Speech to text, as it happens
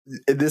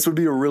this would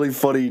be a really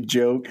funny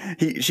joke.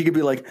 She could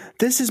be like,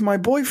 "This is my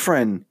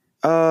boyfriend,"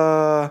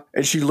 and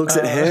she looks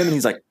at him, and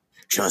he's like,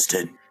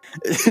 "Justin,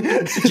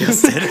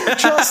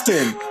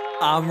 Justin."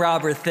 I'm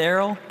Robert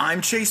Therrell.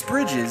 I'm Chase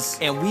Bridges.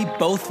 And we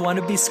both want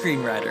to be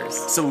screenwriters.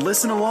 So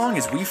listen along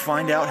as we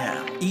find out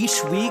how.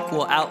 Each week,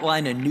 we'll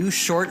outline a new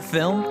short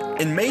film.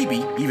 And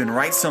maybe even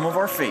write some of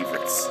our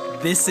favorites.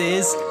 This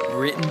is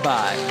Written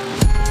By.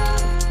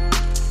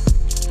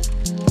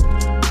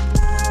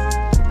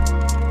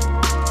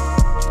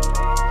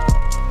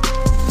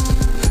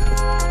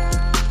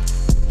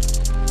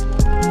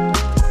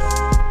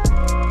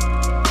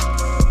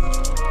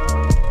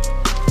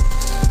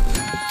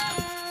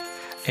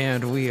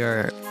 And we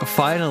are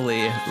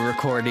finally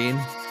recording.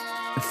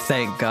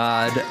 Thank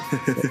God.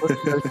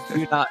 Listeners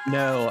do not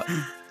know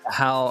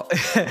how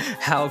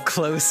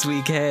close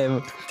we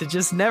came to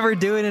just never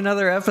doing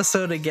another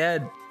episode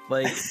again.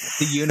 Like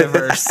the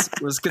universe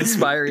was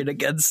conspiring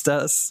against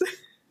us.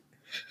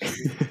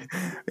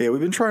 Yeah,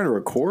 we've been trying to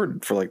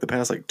record for like the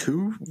past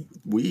 2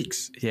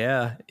 weeks.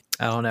 Yeah,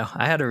 I don't know.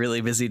 I had a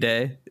really busy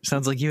day. It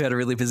sounds like you had a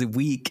really busy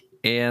week,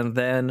 and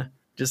then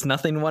just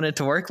nothing wanted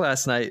to work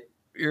last night.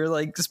 You're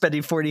like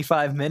spending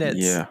 45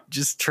 minutes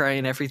just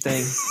trying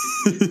everything.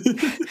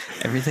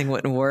 Everything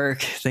wouldn't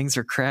work. Things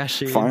were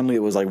crashing. Finally,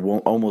 it was like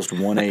almost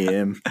 1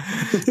 a.m.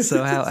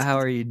 So how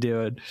are you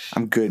doing?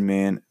 I'm good,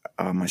 man.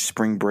 My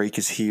spring break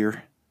is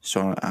here.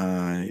 So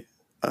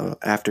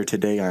after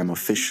today, I'm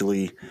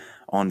officially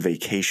on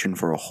vacation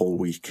for a whole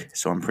week.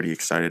 So I'm pretty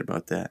excited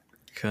about that.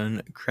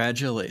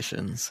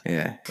 Congratulations.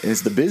 Yeah,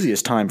 it's the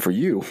busiest time for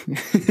you.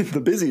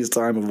 The busiest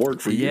time of work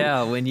for you.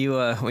 Yeah, when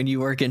you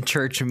work in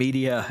church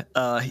media,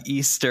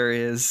 Easter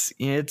is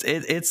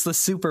it's the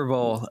Super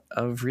Bowl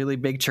of really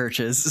big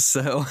churches.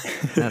 So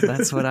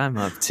that's what I'm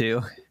up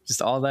to.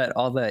 Just all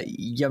that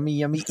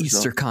yummy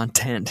Easter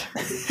content.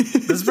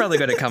 This is probably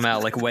going to come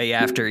out like way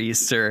after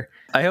Easter.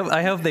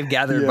 I hope they've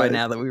gathered by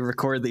now that we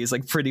record these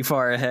like pretty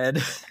far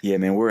ahead. Yeah,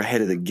 man, we're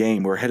ahead of the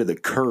game. We're ahead of the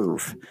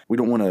curve. We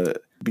don't want to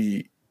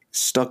be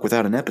stuck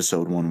without an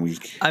episode 1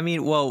 week. I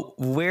mean, well,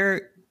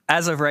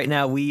 as of right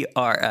now, we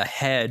are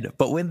ahead.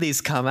 But when these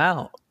come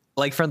out,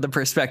 like from the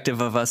perspective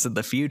of us in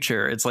the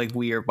future, it's like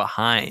we are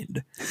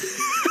behind.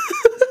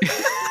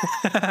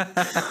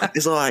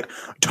 It's like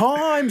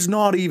time's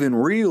not even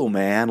real,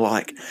 man.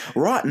 Like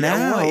right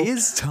now, what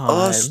is time?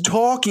 Us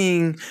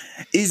talking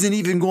isn't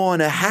even going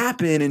to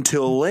happen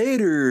until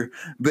later.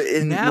 But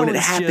now when it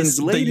happens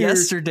just later, the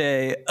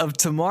yesterday of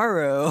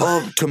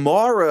tomorrow.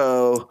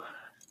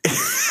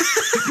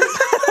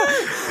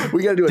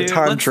 We gotta do a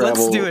time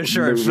travel. Let's do a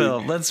short movie.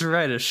 film. Let's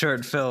write a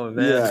short film,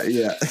 man.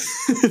 Yeah.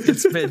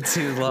 It's been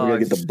too long. We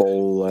gotta get the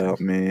bowl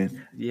out,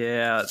 man.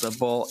 Yeah, the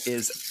bowl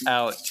is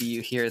out. Do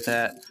you hear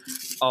that?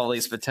 All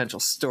these potential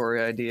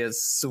story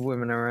ideas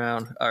swimming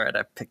around. All right,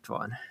 I picked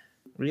one.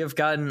 We have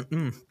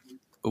gotten.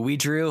 We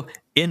drew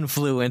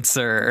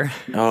influencer.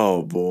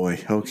 Oh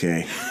boy.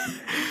 Okay.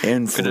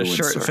 Influencer. A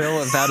short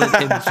film about an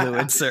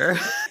influencer.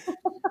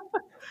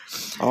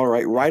 All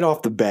right. Right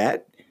off the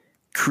bat,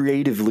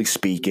 creatively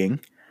speaking,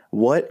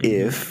 what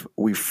if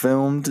we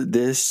filmed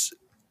this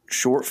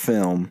short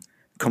film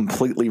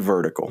completely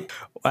vertical?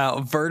 Wow,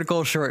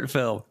 vertical short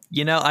film.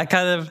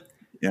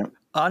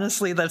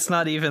 Honestly, that's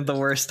not even the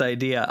worst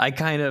idea.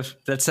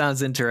 That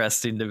sounds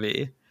interesting to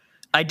me.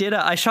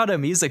 I shot a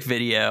music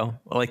video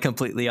like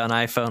completely on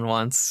iPhone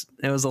once.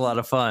 It was a lot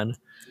of fun.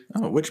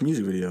 Oh, which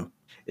music video?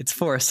 It's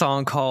for a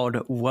song called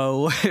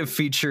Whoa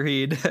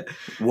featuring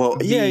Well,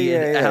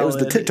 yeah. It was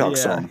the TikTok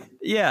song.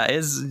 Yeah,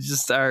 it's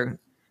just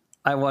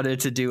I wanted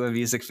to do a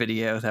music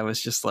video that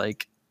was just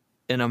like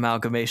an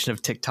amalgamation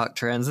of TikTok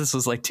trends. This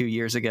was like 2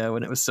 years ago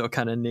when it was still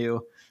kind of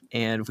new.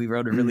 And we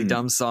wrote a really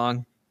dumb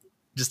song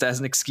just as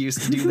an excuse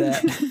to do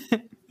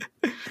that.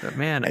 But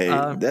man,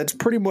 that's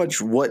pretty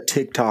much what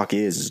TikTok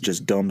is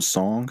just dumb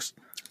songs.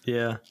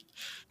 Yeah.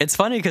 It's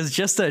funny because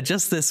just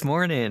this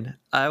morning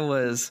I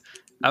was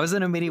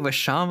in a meeting with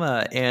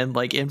Shama and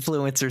like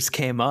influencers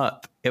came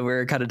up and we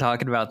were kind of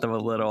talking about them a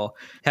little.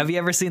 Have you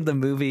ever seen the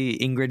movie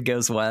Ingrid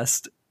Goes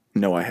West?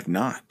 No, I have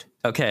not.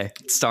 Okay.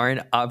 Starring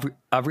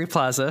Aubrey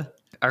Plaza,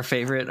 our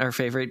favorite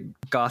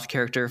goth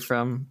character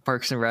from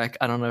Parks and Rec.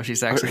 I don't know if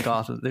she's actually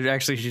goth.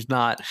 Actually, she's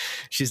not.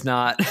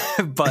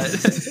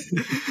 But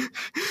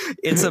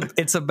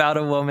it's about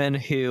a woman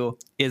who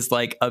is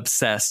like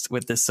obsessed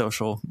with this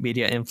social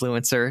media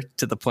influencer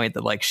to the point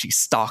that like she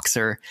stalks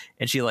her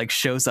and she like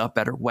shows up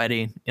at her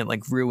wedding and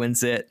like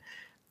ruins it.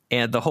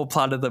 And the whole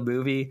plot of the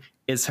movie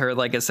is her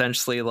like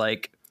essentially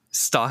like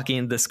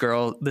stalking this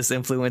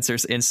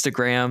influencer's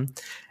Instagram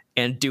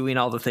and doing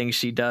all the things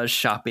she does,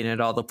 shopping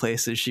at all the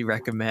places she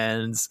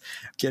recommends,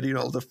 getting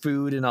all the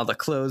food and all the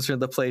clothes from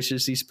the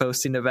places she's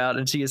posting about.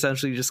 And she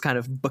essentially just kind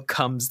of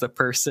becomes the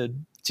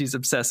person she's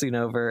obsessing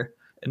over.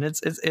 And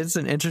it's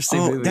an interesting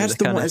movie. Oh, that's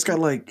the one.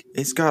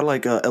 It's got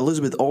like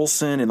Elizabeth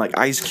Olsen and like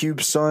Ice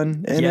Cube's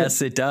son in it.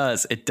 Yes, it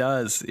does. It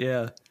does.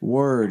 Yeah.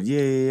 Word.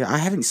 Yeah. I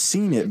haven't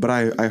seen it, but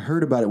I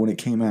heard about it when it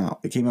came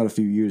out. It came out a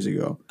few years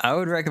ago. I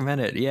would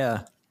recommend it.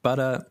 Yeah.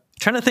 But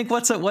trying to think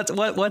what's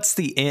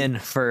the in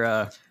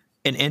for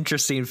an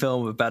interesting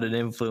film about an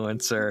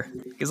influencer.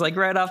 Because like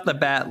right off the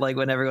bat, like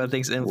when everyone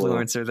thinks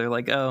influencer, they're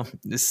like, oh,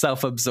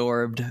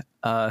 self-absorbed,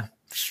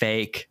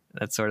 fake,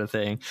 that sort of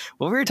thing.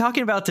 What we were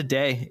talking about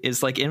today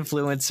is like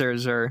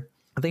influencers are,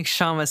 I think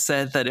Shama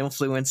said that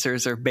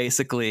influencers are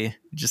basically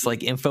just like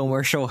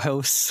infomercial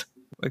hosts,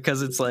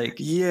 because it's like,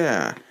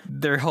 Yeah.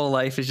 their whole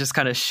life is just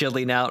kind of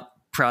shilling out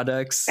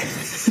products.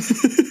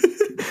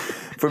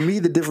 For me,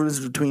 the difference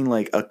between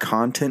like a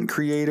content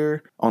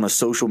creator on a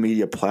social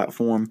media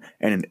platform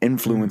and an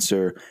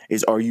influencer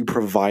is, are you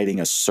providing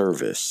a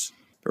service,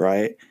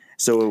 right?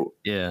 So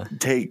Yeah.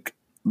 take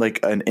like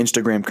an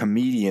Instagram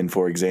comedian,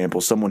 for example,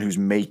 someone who's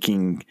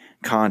making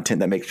content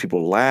that makes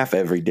people laugh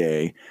every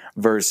day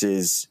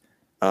versus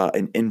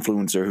an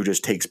influencer who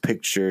just takes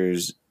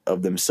pictures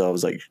of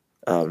themselves, like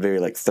very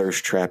like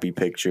thirst trappy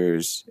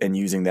pictures, and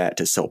using that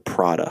to sell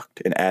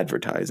product and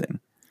advertising.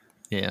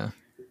 Yeah.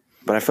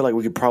 But I feel like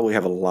we could probably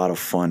have a lot of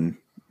fun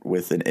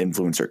with an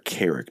influencer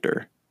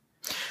character.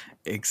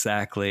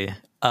 Exactly.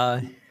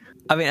 I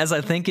mean, as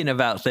I'm thinking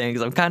about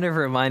things, I'm kind of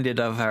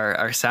reminded of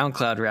our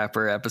SoundCloud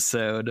rapper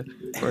episode,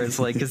 where it's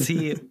like, because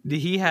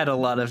he had a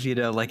lot of,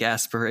 like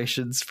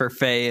aspirations for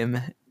fame,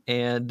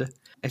 and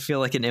I feel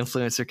like an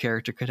influencer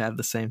character could have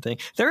the same thing.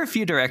 There are a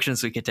few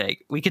directions we could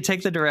take. We could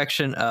take the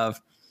direction of,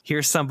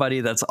 here's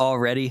somebody that's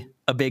already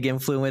a big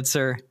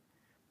influencer.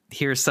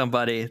 Here's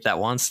somebody that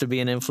wants to be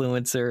an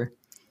influencer.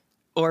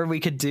 Or we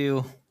could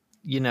do,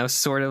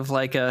 sort of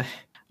like an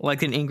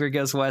Ingrid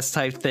Goes West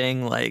type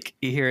thing. Like,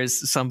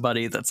 here's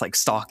somebody that's like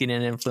stalking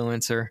an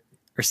influencer,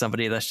 or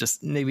somebody that's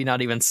just maybe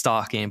not even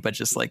stalking, but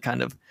just like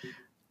kind of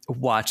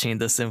watching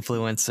this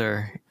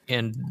influencer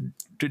and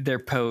their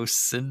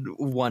posts and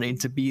wanting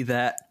to be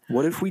that.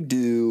 What if we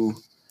do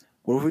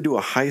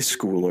a high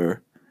schooler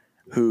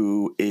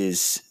who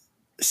is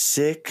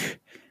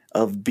sick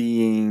of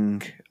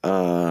being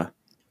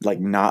like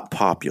not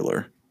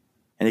popular?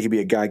 And it could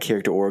be a guy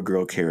character or a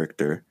girl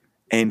character.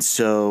 And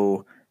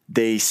so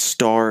they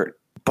start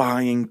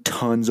buying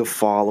tons of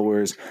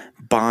followers,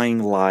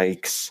 buying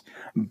likes,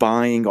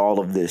 buying all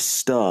of this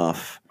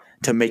stuff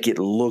to make it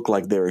look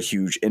like they're a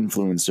huge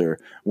influencer,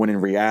 when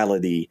in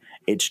reality,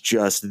 it's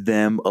just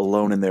them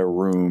alone in their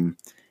room.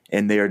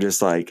 And they're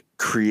just like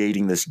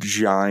creating this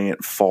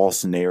giant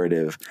false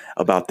narrative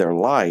about their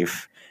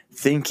life,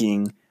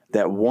 thinking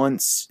that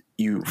once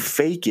you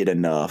fake it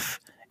enough,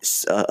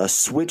 a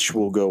switch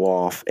will go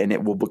off and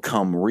it will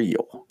become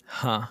real.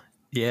 Huh.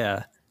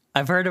 Yeah.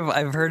 I've heard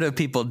of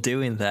people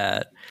doing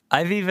that.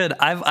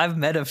 I've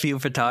met a few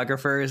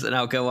photographers, and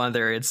I'll go on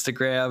their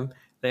Instagram.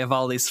 They have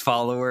all these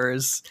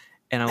followers,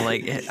 and I'm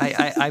like,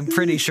 I'm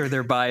pretty sure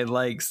they're buying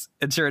likes.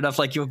 And sure enough,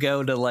 like you'll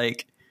go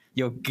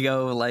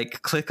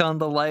click on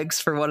the likes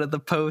for one of the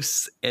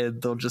posts,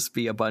 and there'll just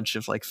be a bunch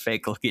of like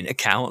fake looking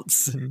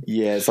accounts.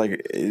 Yeah, it's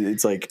like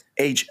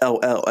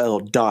HLLL.JKKLL.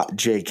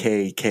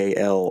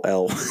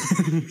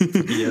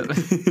 Yeah.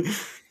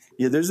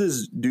 Yeah, there's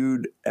this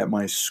dude at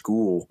my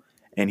school,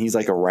 and he's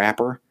like a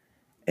rapper,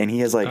 and he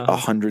has like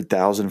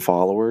 100,000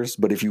 followers.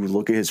 But if you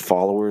look at his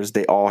followers,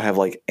 they all have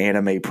like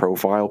anime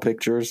profile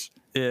pictures.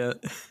 Yeah.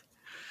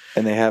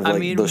 And they have like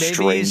maybe the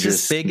strangest he's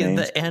just big names. in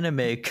the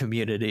anime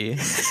community.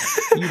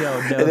 You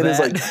don't know And then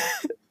that.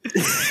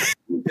 it's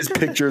like his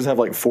pictures have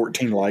like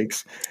 14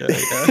 likes.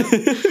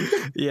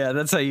 Yeah,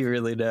 that's how you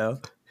really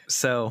know.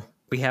 So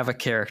we have a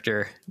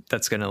character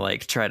that's going to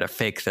like try to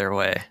fake their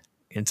way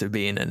into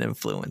being an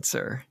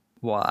influencer.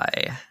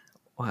 Why?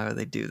 Why would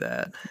they do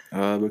that?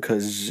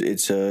 Because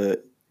it's a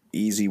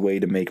easy way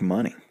to make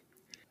money.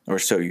 Or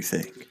so you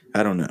think.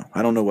 I don't know.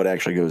 I don't know what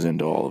actually goes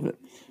into all of it.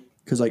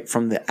 Because like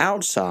from the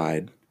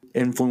outside,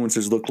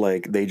 influencers look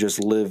like they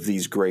just live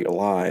these great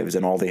lives,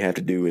 and all they have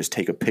to do is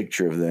take a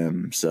picture of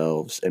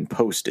themselves and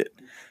post it.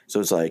 So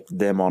it's like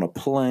them on a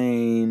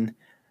plane,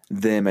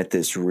 them at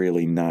this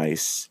really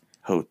nice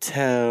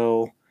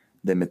hotel,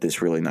 them at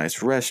this really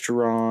nice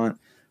restaurant,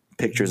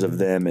 pictures of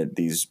them at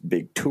these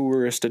big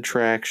tourist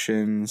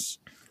attractions.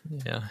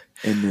 Yeah.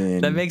 And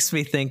then That makes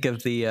me think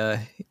of the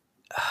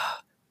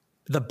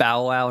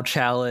Bow Wow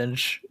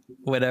challenge,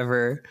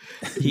 whenever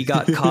he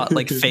got caught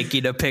like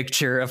faking a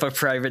picture of a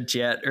private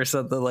jet or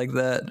something like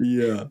that.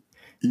 Yeah.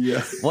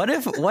 What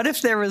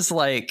if there was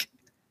like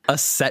a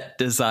set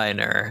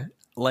designer,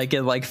 like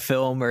in like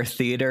film or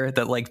theater,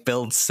 that like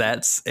builds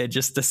sets and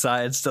just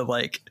decides to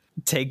like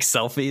take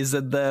selfies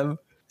in them?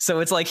 So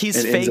it's like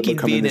he's faking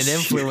being an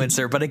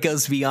influencer, but it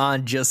goes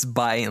beyond just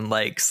buying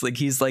likes. Like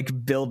he's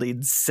like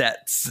building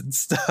sets and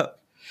stuff.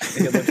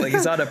 It looks like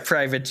he's on a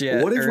private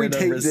jet. What if we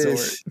take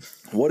this?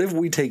 What if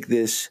we take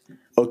this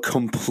a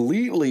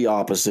completely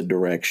opposite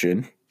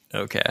direction?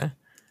 Okay.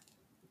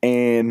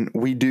 And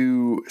we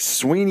do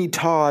Sweeney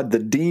Todd, the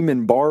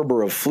demon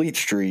barber of Fleet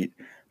Street,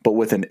 but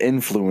with an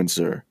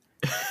influencer.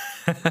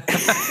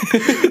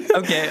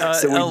 Okay,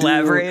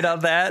 elaborate on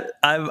that.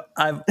 I'm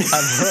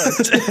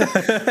hooked.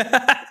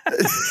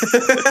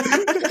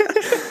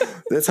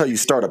 That's how you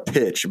start a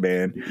pitch,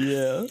 man.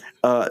 Yeah.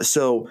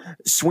 So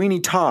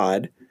Sweeney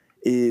Todd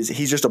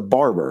he's just a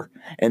barber,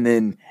 and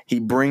then he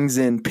brings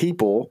in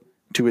people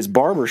to his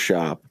barber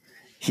shop,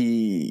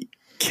 he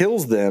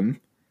kills them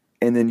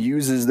and then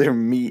uses their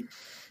meat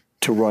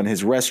to run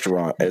his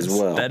restaurant as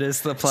well. That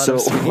is the plot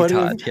of Sweeney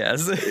Todd,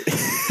 yes.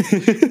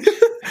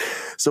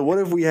 So what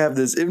if we have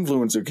this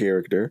influencer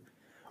character,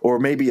 or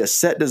maybe a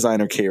set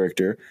designer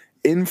character?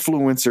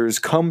 Influencers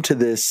come to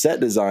this set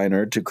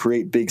designer to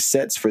create big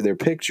sets for their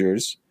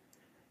pictures.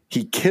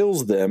 He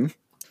kills them,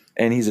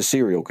 and he's a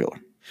serial killer.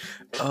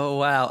 Oh,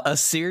 wow. A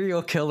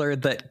serial killer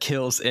that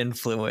kills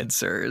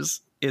influencers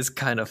is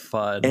kind of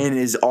fun. And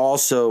is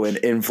also an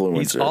influencer.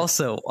 He's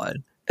also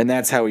one. And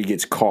that's how he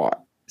gets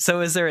caught.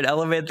 So is there an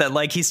element that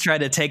like he's trying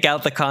to take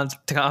out the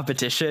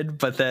competition,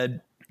 but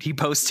then he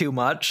posts too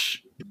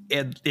much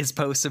and his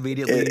posts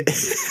immediately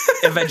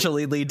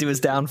eventually lead to his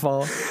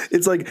downfall?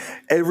 It's like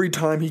every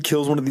time he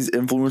kills one of these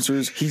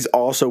influencers, he's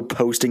also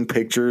posting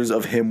pictures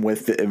of him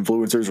with the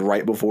influencers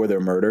right before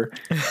their murder.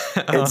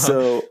 And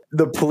so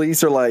the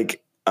police are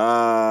like,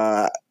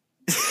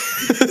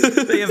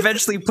 They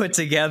eventually put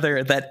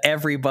together that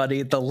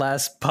everybody, the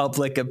last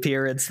public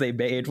appearance they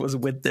made was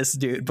with this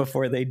dude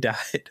before they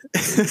died.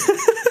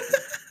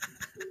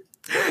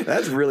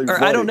 That's really funny.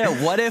 Or I don't know.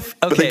 What if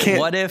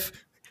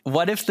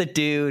the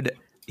dude,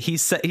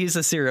 he's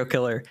a serial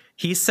killer.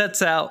 He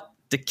sets out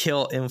to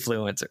kill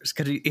influencers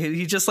because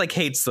he just like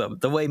hates them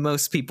the way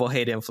most people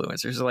hate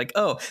influencers. They're like,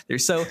 oh, they're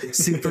so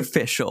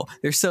superficial.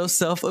 They're so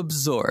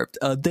self-absorbed.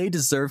 They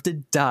deserve to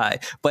die.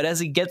 But as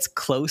he gets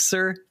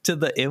closer to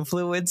the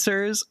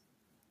influencers,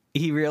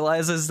 he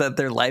realizes that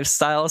their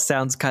lifestyle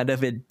sounds kind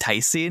of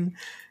enticing.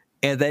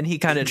 And then he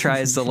kind of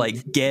tries to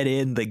like get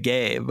in the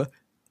game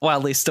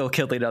while he's still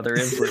killing other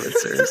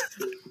influencers.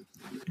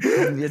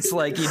 It's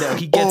like, you know,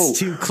 he gets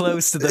too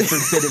close to the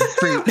forbidden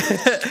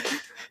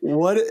fruit.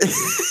 What?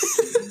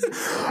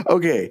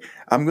 Okay,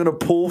 I'm going to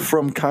pull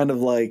from kind of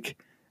like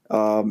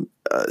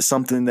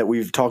something that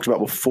we've talked about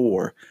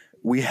before.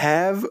 We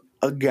have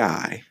a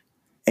guy,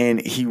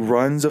 and he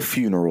runs a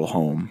funeral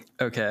home.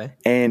 Okay.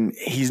 And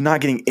he's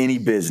not getting any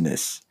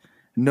business.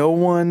 No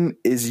one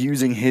is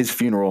using his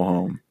funeral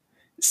home.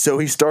 So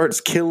he starts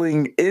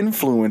killing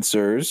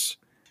influencers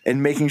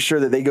and making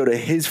sure that they go to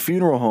his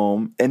funeral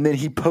home. And then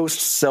he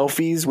posts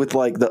selfies with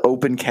like the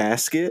open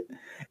casket.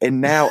 And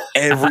now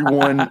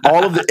everyone,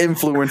 all of the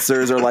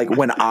influencers are like,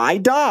 when I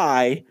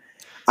die,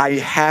 I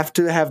have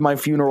to have my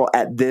funeral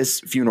at this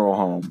funeral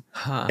home.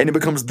 Huh. And it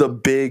becomes the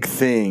big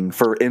thing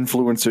for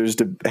influencers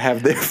to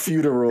have their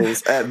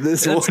funerals at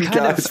this one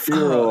guy's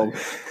funeral.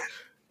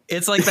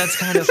 It's like, that's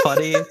kind of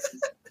funny.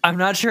 I'm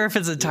not sure if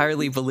it's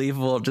entirely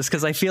believable just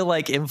because I feel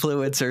like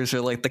influencers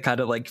are like the kind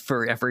of like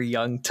forever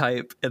young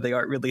type and they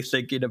aren't really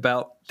thinking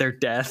about their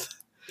death.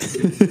 But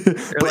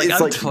like, it's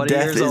I'm like 20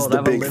 death years is old, the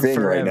I'm gonna big live thing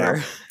forever. right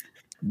now.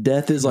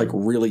 Death is like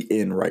really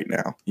in right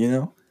now, you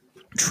know?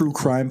 True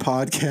crime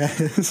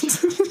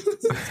podcast.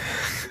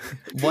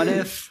 What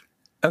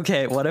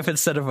if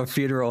instead of a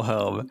funeral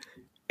home,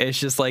 it's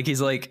just like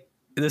he's like,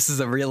 this is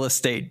a real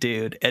estate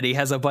dude and he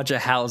has a bunch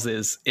of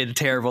houses in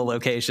terrible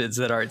locations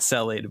that aren't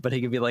selling, but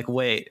he could be like,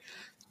 wait,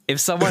 if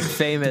someone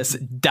famous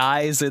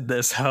dies in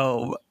this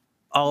home,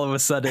 all of a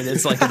sudden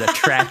it's like an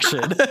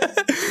attraction.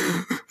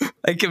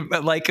 I can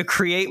like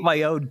create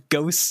my own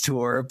ghost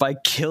tour by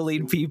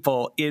killing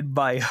people in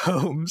my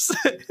homes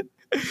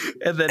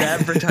and then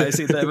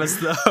advertising them as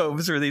the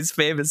homes where these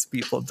famous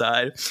people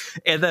died.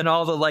 And then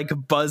all the like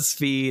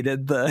BuzzFeed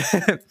and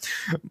the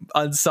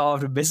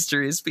unsolved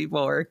mysteries people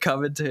are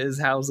coming to his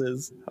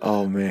houses.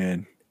 Oh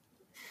man.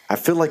 I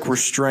feel like we're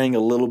straying a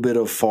little bit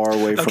far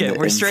away from Okay,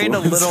 we're straying a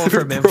little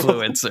from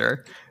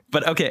influencer.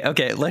 But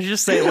okay, let's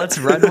just say let's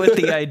run with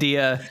the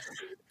idea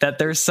that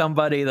there's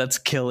somebody that's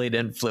killing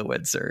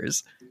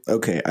influencers.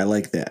 Okay, I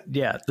like that.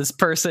 Yeah, this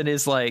person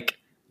is like,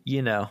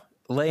 you know,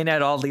 laying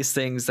out all these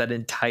things that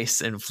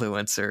entice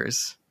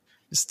influencers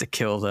just to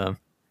kill them.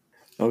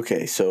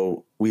 Okay,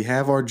 so we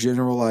have our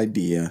general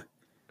idea.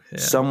 Yeah.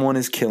 Someone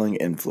is killing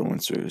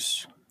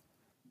influencers.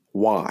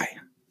 Why?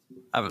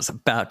 I was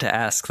about to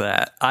ask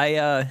that.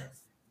 I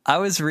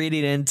was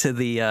reading into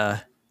the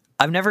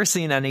I've never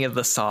seen any of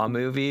the Saw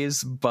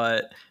movies,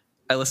 but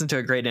I listened to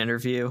a great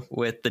interview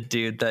with the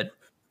dude that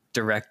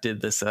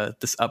directed this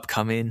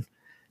upcoming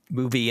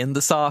movie in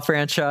the Saw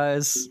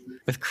franchise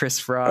with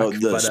Chris Rock. Oh,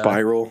 the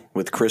Spiral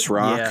with Chris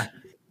Rock. Yeah,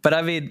 but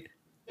I mean,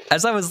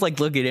 as I was like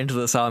looking into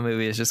the Saw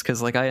movies, just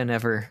because like I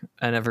never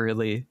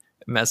really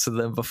messed with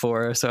them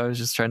before, so I was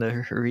just trying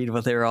to read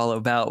what they were all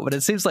about. But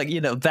it seems like,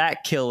 you know,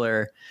 that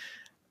killer,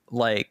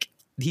 like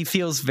he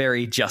feels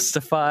very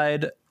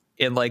justified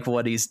in like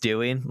what he's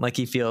doing. Like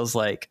he feels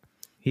like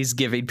he's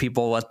giving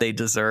people what they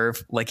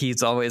deserve. Like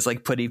he's always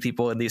like putting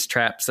people in these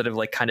traps that have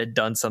like kind of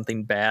done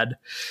something bad.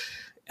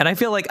 And I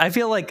feel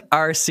like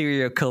our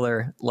serial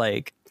killer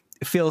like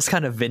feels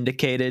kind of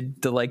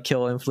vindicated to like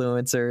kill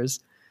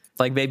influencers.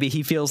 Like maybe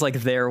he feels like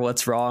they're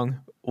what's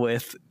wrong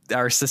with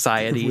our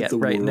society With the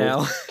right world.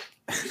 now.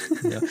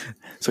 Yeah.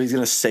 So he's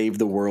going to save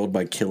the world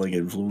by killing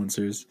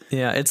influencers.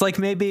 Yeah, it's like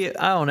maybe,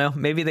 I don't know,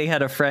 maybe they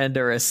had a friend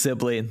or a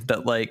sibling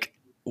that like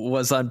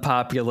was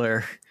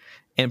unpopular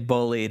and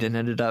bullied and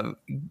ended up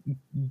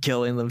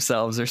killing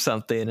themselves or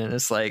something, and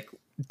it's like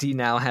D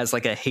now has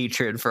like a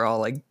hatred for all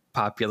like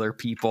popular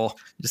people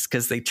just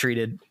because they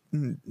treated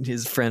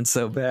his friends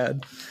so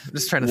bad. I'm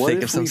just trying to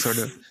think of some sort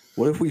of.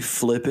 What if we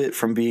flip it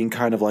from being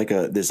kind of like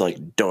this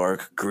like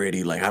dark,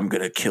 gritty, like I'm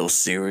gonna kill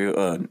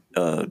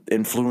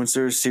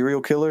influencer,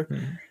 serial killer,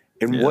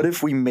 and what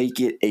if we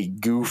make it a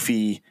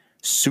goofy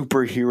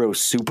superhero,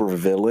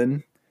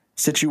 supervillain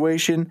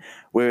situation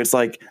where it's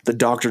like the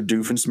Dr.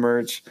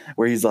 Doofenshmirtz,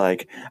 where he's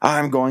like,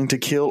 I'm going to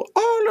kill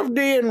all of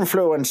the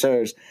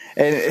influencers,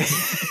 and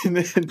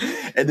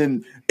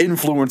then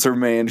Influencer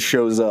Man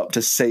shows up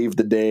to save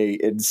the day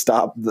and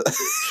stop the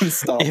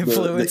the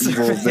evil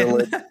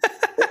villain.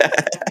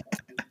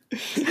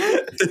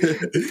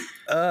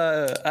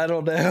 I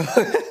don't know.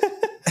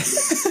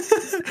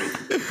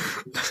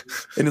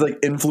 And it's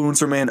like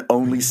Influencer Man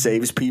only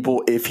saves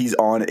people if he's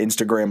on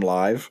Instagram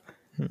Live.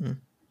 Mm-hmm.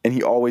 And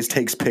he always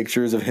takes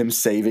pictures of him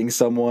saving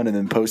someone and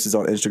then posts it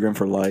on Instagram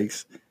for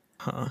likes.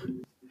 Huh.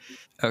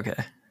 Okay.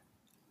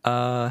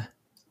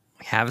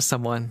 We have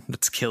someone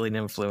that's killing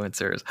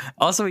influencers.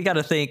 Also, we got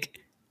to think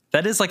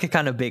that is like a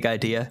kind of big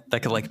idea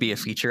that could like be a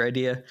feature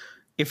idea.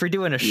 If we're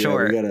doing a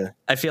short,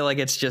 I feel like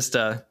it's just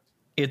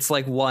it's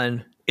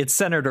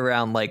centered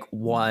around like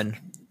one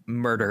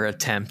murder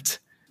attempt,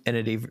 and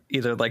it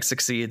either like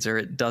succeeds or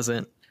it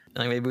doesn't.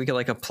 Like maybe we could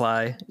like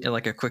apply in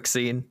like a quick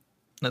scene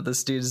that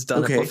this dude's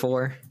done it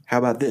before. How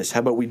about this?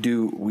 How about we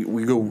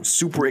go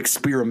super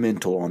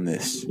experimental on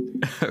this?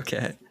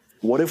 Okay.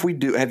 What if we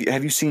do?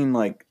 Have you seen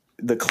like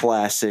the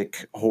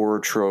classic horror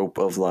trope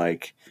of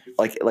like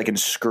in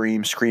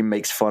Scream? Scream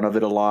makes fun of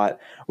it a lot,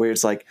 where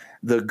it's like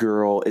the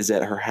girl is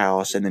at her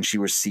house and then she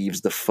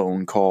receives the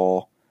phone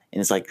call. And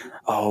it's like,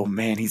 oh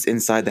man, he's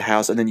inside the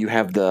house, and then you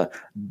have the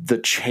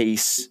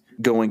chase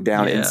going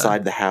down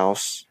inside the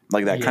house,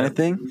 like that kind of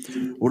thing.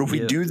 What if we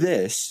do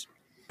this,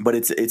 but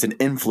it's an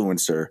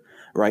influencer,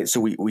 right? So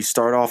we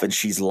start off and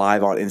she's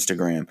live on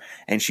Instagram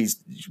and she's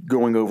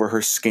going over her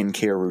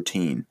skincare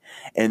routine,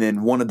 and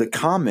then one of the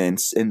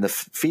comments in the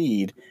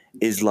feed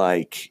is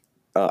like,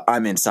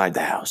 "I'm inside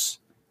the house."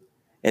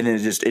 And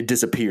then it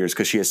disappears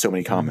because she has so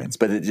many comments.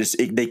 But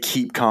they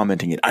keep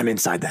commenting it. I'm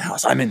inside the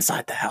house. I'm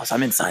inside the house.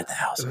 I'm inside the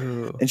house.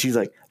 Ooh. And she's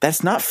like,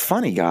 "That's not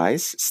funny,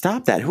 guys.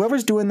 Stop that.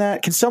 Whoever's doing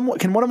that,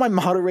 can one of my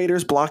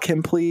moderators block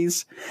him,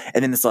 please?"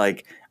 And then it's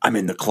like, "I'm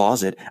in the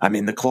closet. I'm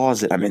in the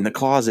closet. I'm in the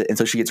closet." And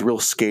so she gets real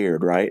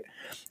scared, right?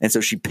 And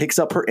so she picks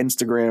up her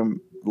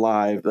Instagram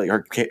Live, like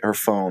her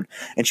phone,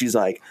 and she's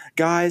like,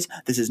 "Guys,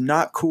 this is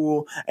not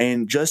cool.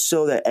 And just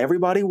so that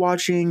everybody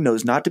watching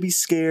knows not to be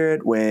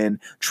scared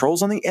when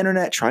trolls on the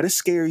internet try to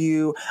scare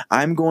you,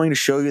 I'm going to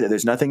show you that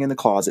there's nothing in the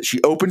closet."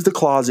 She opens the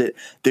closet.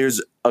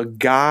 There's a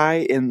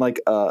guy in like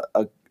an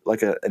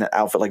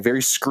outfit, like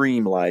very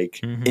Scream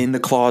like, in the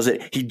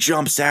closet. He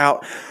jumps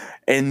out,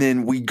 and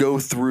then we go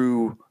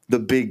through the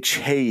big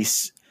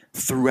chase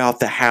throughout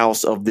the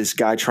house of this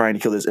guy trying to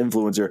kill this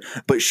influencer,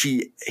 but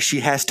she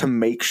has to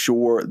make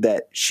sure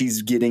that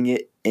she's getting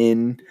it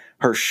in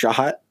her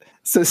shot.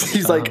 So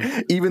she's like,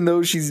 even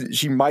though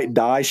she might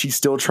die, she's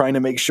still trying to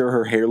make sure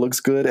her hair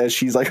looks good as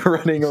she's like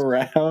running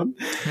around.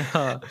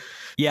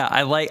 Yeah,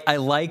 I like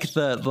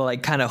the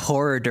like kind of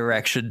horror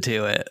direction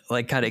to it,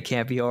 like kind of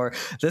campy horror.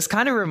 This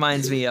kind of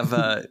reminds me of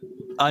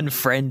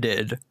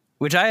Unfriended,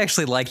 which I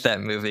actually like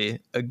that movie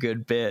a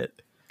good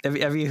bit.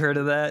 Have you heard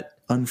of that?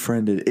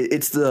 Unfriended.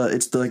 It's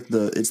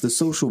the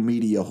social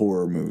media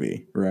horror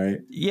movie, right?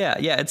 Yeah.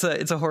 It's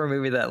a horror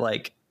movie that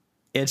like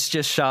it's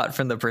just shot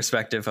from the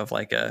perspective of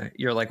like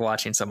you're like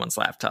watching someone's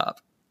laptop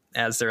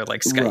as they're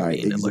like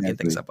Skyping and looking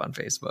things up on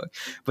Facebook.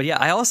 But yeah,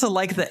 I also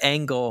like the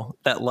angle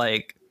that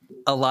like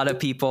a lot of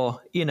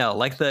people, you know,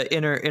 like the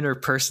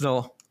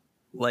interpersonal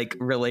like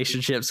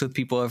relationships with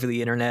people over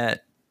the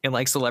internet and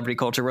like celebrity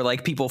culture, where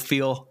like people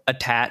feel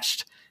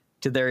attached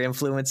to their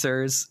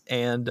influencers,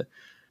 and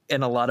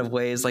in a lot of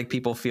ways, like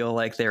people feel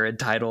like they're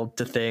entitled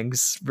to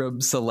things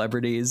from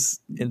celebrities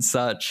and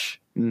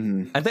such.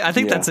 Mm-hmm. I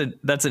think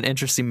that's an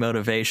interesting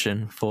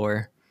motivation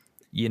for,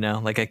 you know,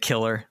 like a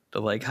killer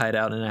to like hide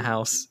out in a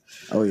house.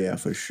 Oh yeah,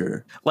 for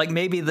sure. Like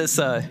maybe this,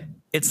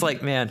 it's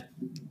like, man,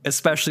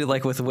 especially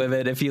like with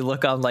women, if you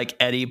look on like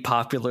any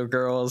popular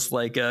girls,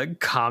 like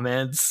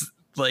comments,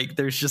 like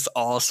there's just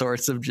all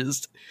sorts of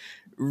just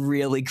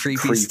really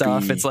creepy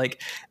stuff. It's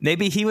like,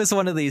 maybe he was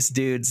one of these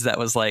dudes that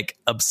was like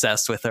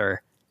obsessed with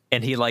her,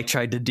 and he like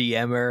tried to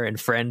DM her and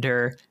friend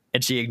her,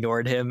 and she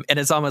ignored him. And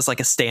it's almost like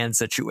a Stan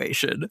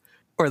situation,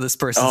 or this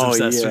person's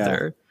obsessed with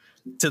her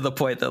to the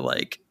point that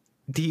like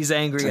he's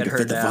angry at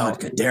her now.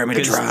 Dare me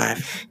to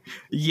drive.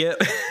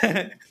 Yep.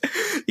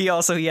 He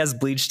has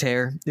bleached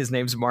hair. His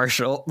name's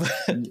Marshall.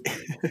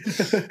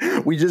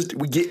 we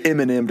get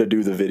Eminem to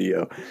do the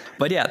video.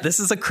 But yeah,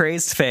 this is a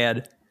crazed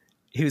fan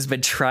who's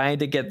been trying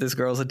to get this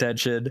girl's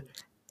attention,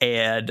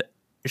 and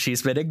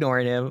she's been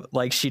ignoring him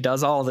like she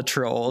does all the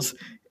trolls.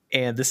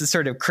 And this is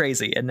sort of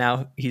crazy. And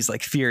now he's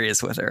like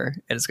furious with her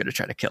and is going to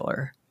try to kill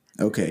her.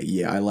 Okay.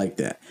 Yeah, I like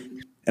that.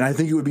 And I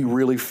think it would be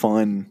really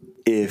fun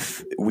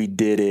if we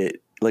did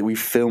it, like we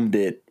filmed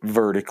it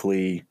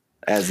vertically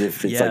as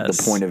if it's like the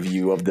Yes. point of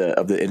view of the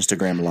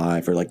Instagram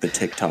live or like the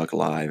TikTok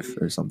live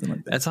or something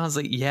like that. That sounds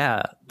like,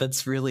 yeah,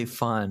 that's really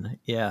fun.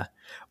 Yeah.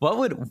 What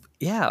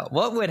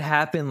would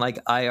happen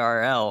like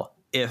IRL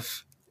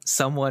if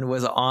someone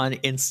was on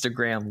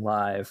Instagram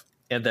live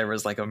and there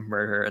was like a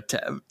murder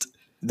attempt?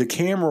 The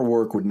camera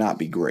work would not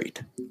be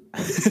great.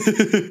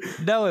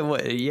 No, it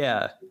would.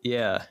 Yeah.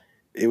 Yeah.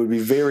 It would be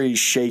very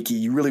shaky.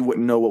 You really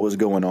wouldn't know what was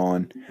going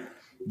on.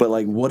 But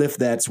like, what if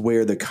that's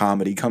where the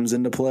comedy comes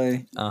into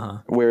play?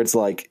 Where it's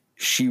like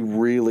she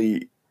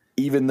really,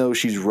 even though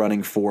she's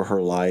running for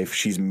her life,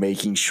 she's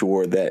making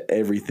sure that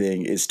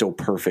everything is still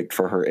perfect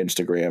for her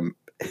Instagram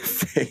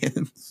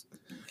fans.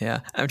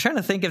 Yeah. I'm trying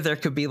to think if there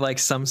could be like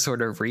some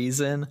sort of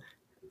reason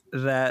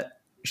that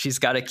she's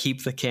got to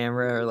keep the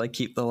camera or like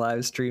keep the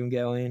live stream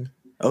going.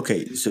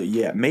 Okay, so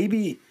yeah,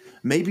 maybe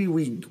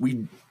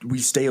we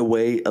stay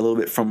away a little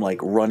bit from like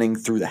running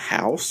through the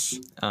house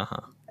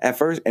at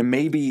first, and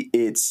maybe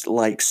it's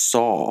like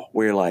Saw,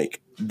 where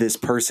like this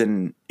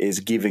person is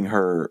giving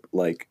her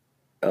like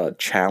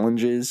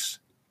challenges,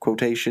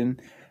 quotation,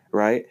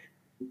 right?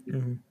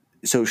 Mm-hmm.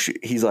 So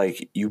he's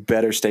like, you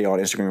better stay on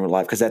Instagram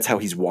Live, because that's how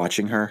he's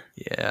watching her.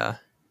 Yeah.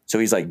 So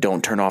he's like,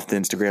 don't turn off the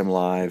Instagram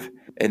Live,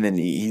 and then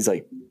he's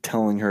like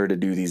telling her to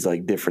do these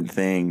like different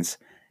things,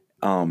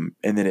 and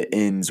then it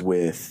ends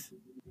with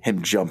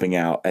him jumping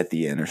out at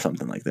the end or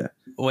something like that.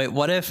 Wait,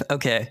 what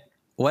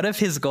if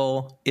his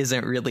goal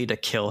isn't really to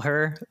kill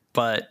her,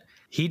 but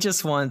he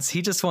just wants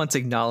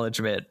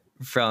acknowledgement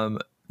from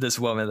this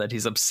woman that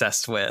he's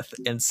obsessed with,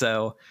 and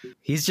so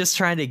he's just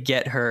trying to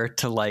get her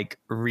to like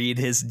read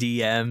his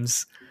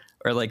DMs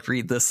or like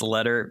read this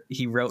letter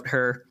he wrote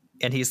her,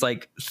 and he's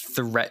like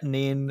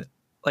threatening,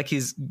 like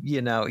he's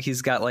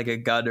got like a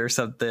gun or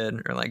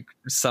something, or like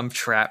some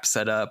trap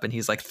set up, and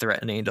he's like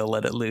threatening to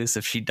let it loose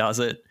if she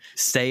doesn't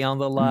stay on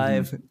the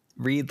live,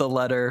 read the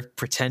letter,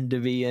 pretend to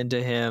be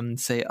into him,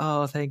 say,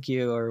 oh, thank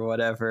you, or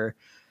whatever.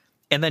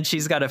 And then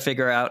she's got to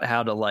figure out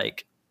how to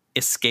like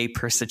escape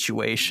her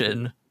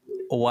situation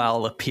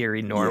while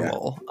appearing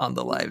normal on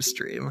the live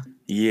stream.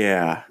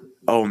 Yeah.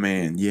 Oh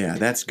man. Yeah,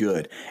 that's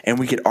good. And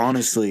we could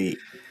honestly,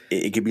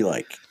 it could be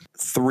like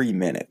 3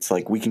 minutes.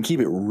 Like we can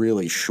keep it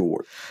really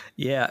short.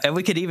 Yeah. And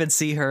we could even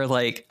see her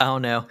like, I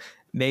don't know,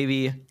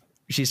 maybe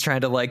she's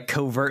trying to like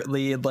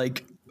covertly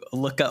like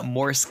look up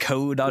Morse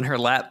code on her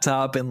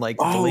laptop and like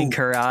blink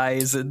her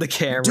eyes in the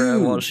camera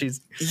while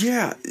she's.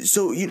 Yeah.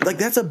 So like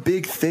that's a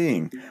big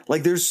thing.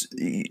 Like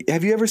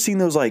have you ever seen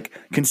those like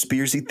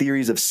conspiracy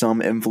theories of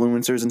some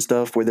influencers and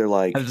stuff where they're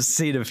like, I've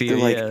seen a few. they're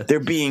like, yeah. they're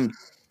being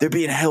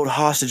held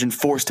hostage and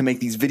forced to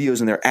make these videos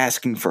and they're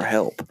asking for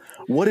help.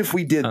 What if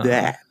we did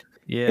that?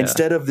 Yeah.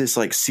 Instead of this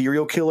like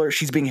serial killer,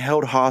 she's being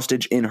held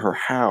hostage in her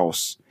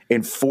house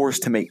and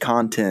forced to make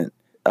content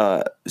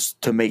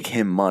to make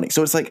him money.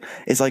 So it's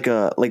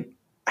like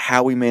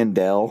Howie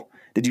Mandel.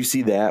 Did you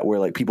see that where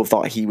like people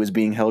thought he was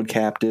being held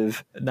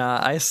captive? Nah,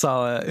 I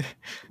saw it.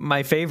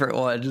 My favorite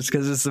one, just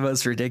because it's the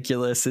most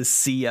ridiculous, is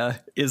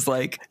Sia is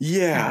like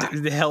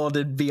held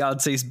in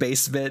Beyonce's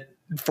basement,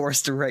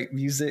 forced to write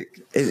music.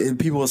 And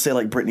people will say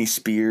like Britney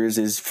Spears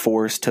is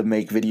forced to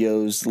make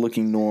videos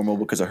looking normal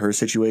because of her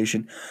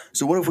situation.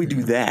 So what if we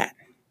do that?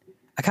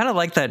 I kind of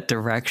like that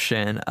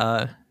direction.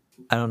 I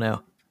don't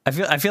know.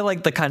 I feel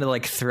like the kind of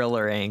like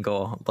thriller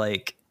angle,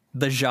 like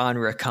the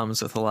genre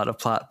comes with a lot of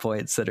plot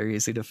points that are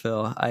easy to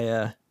fill.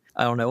 I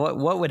don't know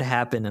what would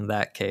happen in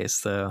that case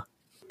though.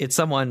 It's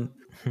someone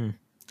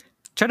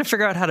trying to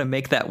figure out how to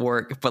make that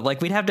work, but like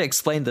we'd have to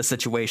explain the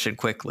situation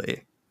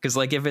quickly, because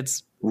like if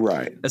it's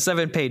right a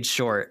 7-page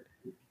short,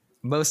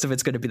 most of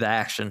it's going to be the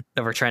action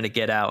that we're trying to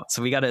get out.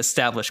 So we got to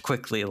establish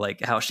quickly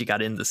like how she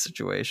got in this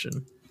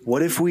situation.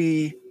 What if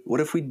we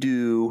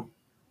do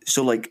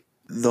so like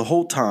the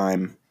whole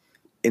time,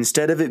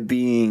 instead of it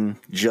being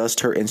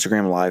just her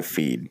Instagram live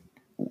feed,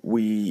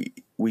 we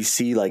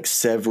see like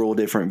several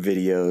different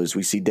videos.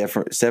 We see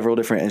several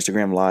different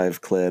Instagram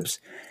live clips,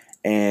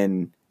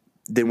 and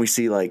then we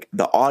see like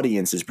the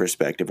audience's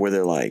perspective where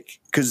they're like,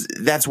 because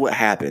that's what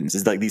happens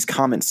is like these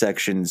comment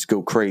sections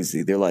go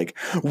crazy. They're like,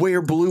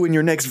 wear blue in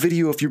your next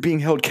video if you're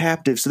being held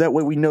captive, so that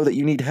way we know that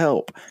you need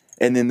help.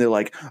 And then they're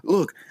like,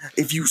 look,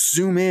 if you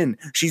zoom in,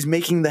 she's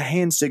making the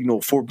hand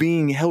signal for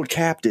being held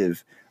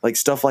captive. Like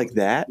stuff like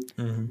that.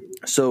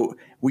 So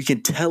we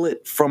can tell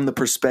it from the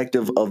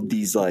perspective of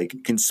these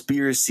like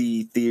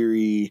conspiracy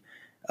theory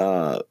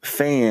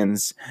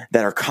fans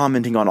that are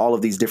commenting on all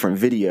of these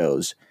different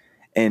videos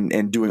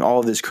and doing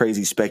all of this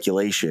crazy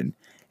speculation.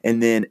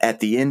 And then at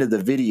the end of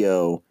the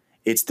video,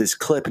 it's this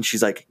clip and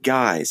she's like,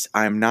 guys,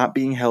 I'm not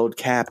being held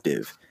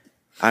captive.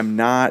 I'm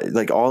not,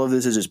 like, all of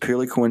this is just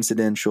purely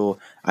coincidental.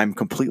 I'm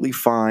completely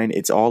fine.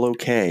 It's all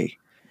okay.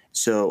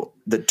 So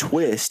the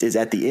twist is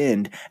at the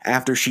end,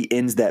 after she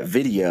ends that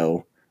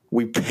video,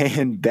 we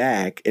pan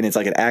back and it's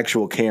like an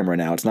actual camera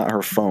now. It's not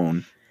her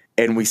phone.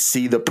 And we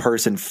see the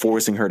person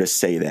forcing her to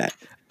say that.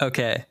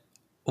 Okay.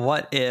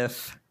 What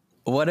if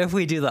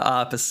we do the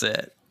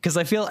opposite? Because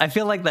I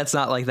feel like that's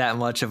not like that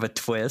much of a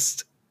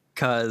twist.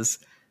 Because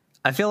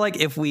I feel like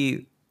if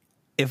we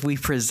if we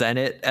present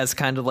it as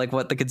kind of like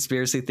what the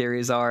conspiracy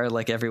theories are,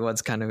 like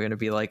everyone's kind of going to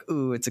be like,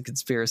 ooh, it's a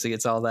conspiracy,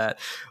 it's all that.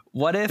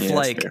 What if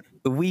like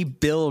we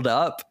build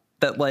up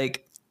that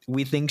like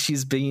we think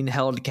she's being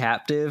held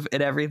captive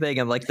and everything,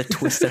 and like the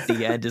twist at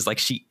the end is like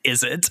she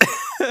isn't.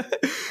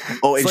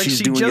 Oh, and like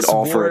she's doing it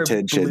all for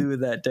attention. Blue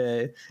that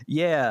day.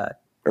 Yeah.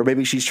 Or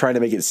maybe she's trying to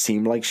make it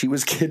seem like she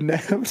was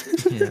kidnapped.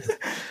 Yeah.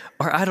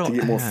 Or I don't to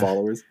get more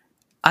followers.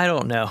 I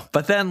don't know.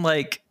 But then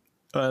like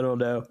I don't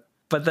know.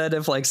 But then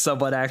if like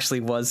someone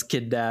actually was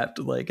kidnapped,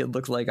 like it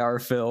looked like our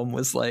film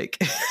was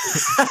like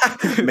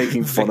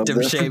making fun of them,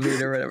 victim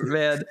shaming or whatever,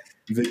 man.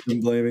 Victim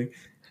blaming.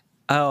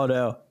 I don't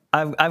know.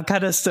 I'm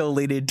kind of still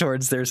leaning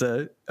towards there's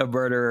a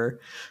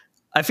murderer.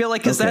 I feel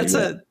like because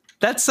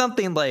that's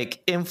something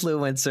like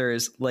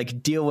influencers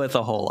like deal with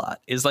a whole lot,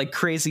 is like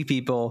crazy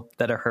people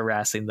that are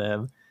harassing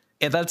them,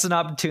 and that's an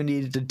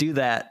opportunity to do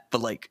that,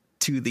 but like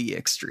to the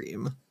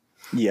extreme.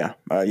 Yeah,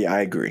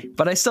 I agree.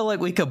 But I still like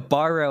we could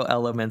borrow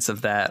elements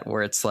of that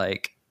where it's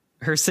like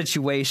her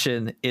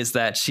situation is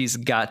that she's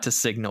got to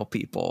signal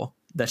people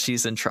that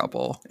she's in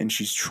trouble. And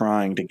she's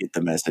trying to get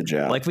the message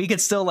out. Like we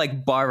could still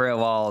like borrow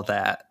all of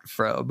that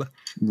from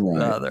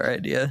the other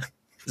idea.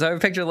 So I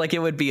would picture like it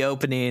would be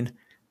opening.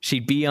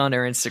 She'd be on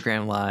her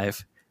Instagram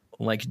live,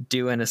 like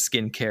doing a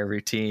skincare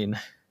routine.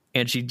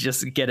 And she'd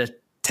just get a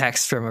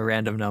text from a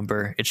random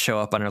number. It'd show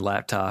up on her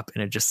laptop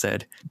and it just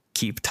said,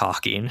 "Keep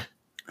talking.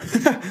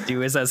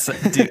 Do as I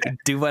say,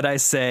 do what I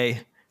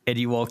say, and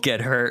you won't get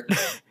hurt."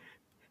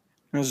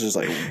 I was just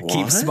like, what?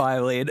 Keep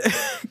smiling.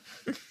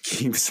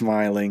 Keep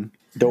smiling.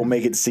 Don't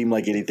make it seem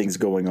like anything's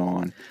going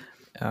on.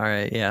 All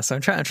right, yeah. So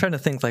I'm trying to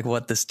think like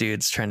what this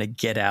dude's trying to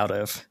get out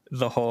of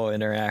the whole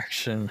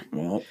interaction.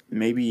 Well,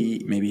 maybe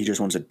he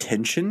just wants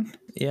attention.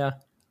 Yeah.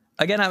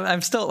 Again,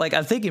 I'm still like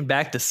I'm thinking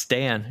back to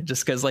Stan,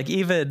 just because like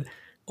even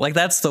like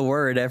that's the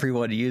word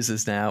everyone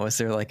uses now. Is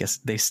there like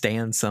they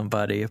stan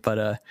somebody?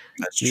 But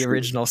the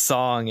original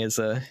song is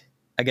I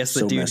guess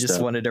the dude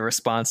just wanted a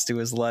response to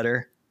his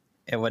letter,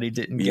 and when he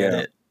didn't get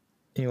it,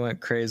 he went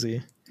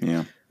crazy.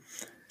 Yeah.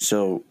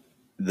 So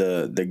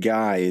the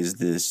guy is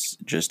this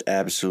just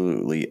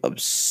absolutely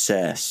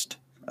obsessed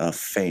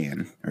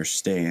fan or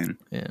stan.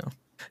 Yeah.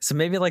 So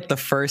maybe like the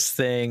first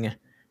thing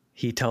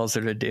he tells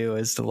her to do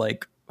is to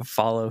like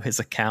follow his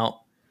account,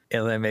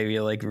 and then maybe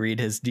like read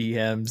his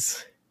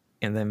DMs,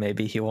 and then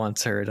maybe he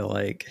wants her to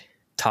like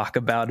talk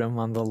about him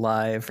on the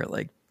live, or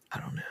like I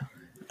don't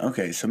know.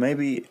 Okay, so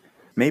maybe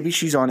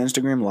she's on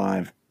Instagram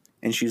Live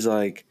and she's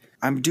like,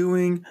 "I'm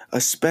doing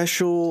a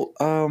special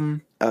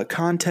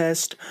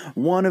contest.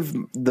 One of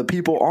the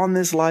people on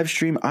this live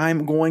stream,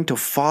 I'm going to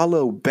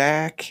follow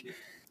back."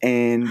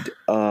 And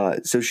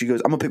so she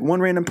goes, "I'm going to pick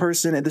one random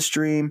person at the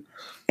stream."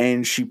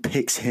 And she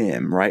picks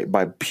him, right,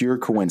 by pure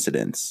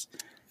coincidence.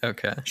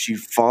 Okay. She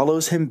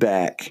follows him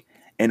back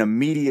and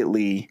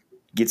immediately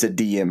gets a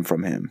DM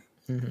from him.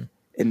 Mm-hmm.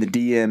 And the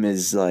DM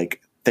is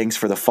like, "Thanks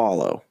for the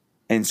follow."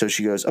 And so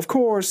she goes, "Of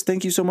course,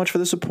 thank you so much for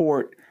the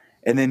support."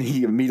 And then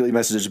he immediately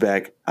messages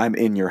back, "I'm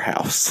in your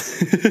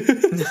house."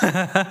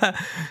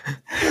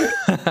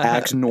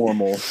 Act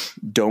normal.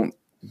 Don't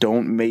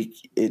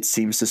make it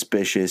seem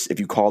suspicious. If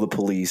you call the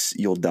police,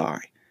 you'll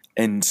die.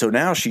 And so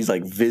now she's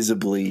like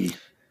visibly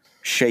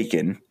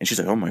shaken. And she's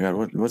like, "Oh my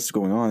God, what's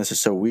going on? This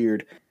is so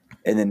weird."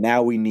 And then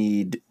now we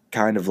need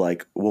kind of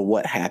like, well,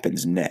 what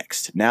happens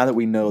next? Now that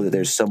we know that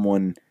there's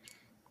someone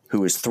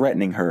who is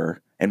threatening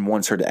her and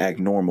wants her to act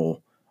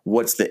normal,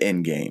 what's the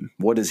end game?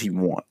 What does he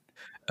want?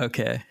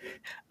 Okay.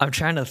 I'm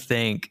trying to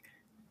think.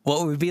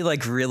 What would be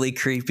like really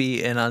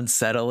creepy and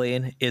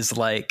unsettling is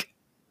like,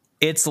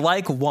 it's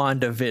like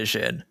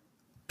WandaVision,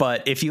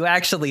 but if you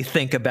actually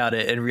think about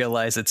it and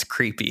realize it's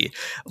creepy,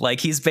 like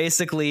he's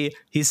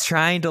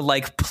trying to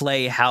like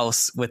play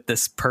house with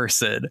this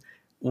person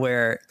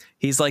where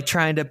he's like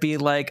trying to be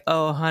like,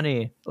 "Oh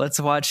honey, let's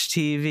watch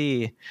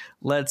TV.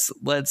 Let's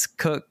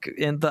cook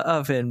in the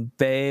oven,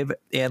 babe,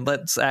 and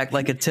let's act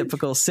like a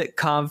typical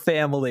sitcom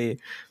family."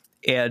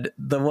 And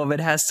the woman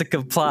has to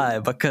comply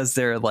because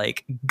they're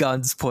like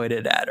guns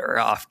pointed at her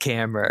off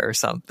camera or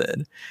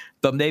something.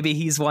 But maybe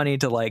he's wanting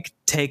to like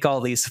take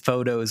all these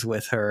photos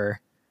with her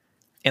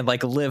and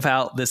like live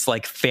out this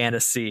like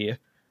fantasy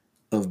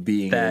of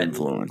being an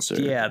influencer.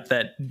 Yeah,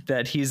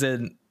 that he's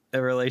in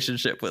a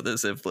relationship with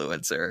this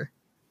influencer.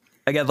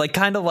 Again, like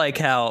kind of like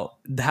how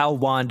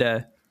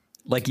Wanda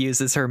like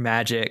uses her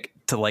magic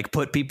to like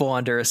put people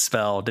under a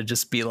spell to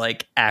just be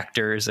like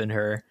actors in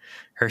her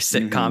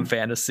sitcom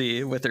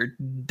fantasy with her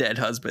dead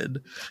husband.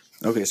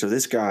 Okay, so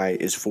this guy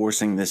is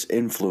forcing this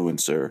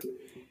influencer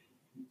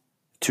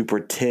to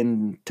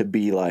pretend to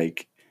be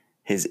like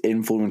his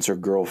influencer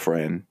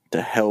girlfriend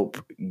to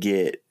help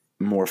get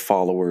more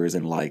followers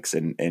and likes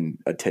and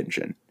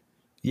attention.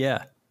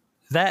 Yeah.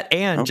 That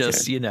and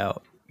just,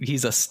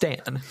 he's a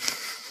stan.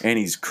 And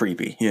he's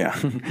creepy. Yeah.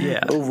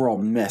 Yeah. Overall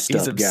messed up guy.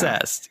 He's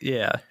obsessed.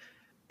 Yeah.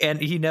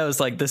 And he knows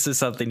like this is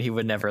something he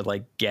would never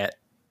like get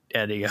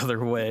any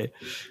other way.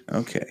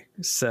 Okay.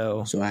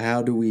 So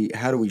how do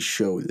we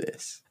show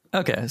this?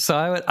 Okay. So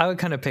I would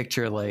kind of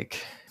picture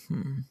like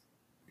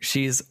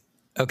she's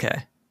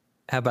okay.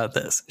 How about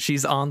this?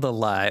 She's on the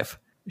live.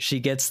 She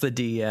gets the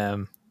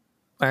DM.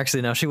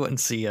 Actually, no, she wouldn't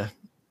see a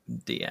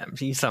DM.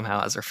 He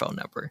somehow has her phone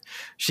number.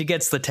 She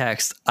gets the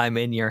text, "I'm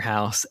in your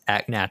house,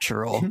 act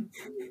natural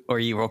or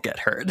you will get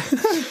hurt."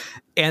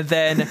 And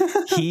then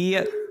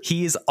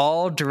he's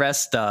all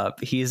dressed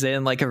up. He's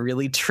in like a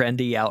really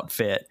trendy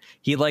outfit.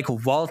 He like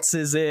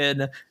waltzes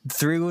in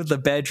through the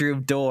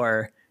bedroom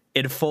door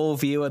in full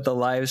view of the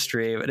live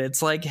stream. And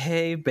it's like,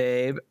 "Hey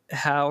babe,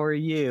 how are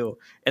you?"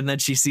 And then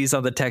she sees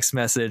on the text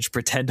message,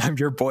 "Pretend I'm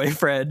your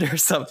boyfriend," or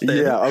something.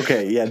 Yeah,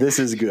 okay. Yeah, this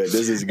is good.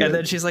 This is good. And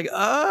then she's like,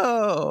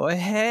 "Oh,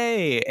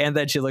 hey." And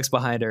then she looks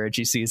behind her and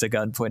she sees a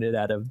gun pointed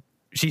at him.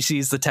 She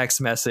sees the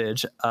text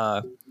message,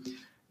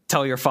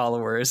 "Tell your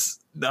followers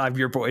I'm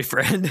your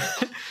boyfriend."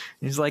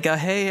 He's like,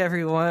 "Hey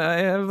everyone, I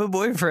have a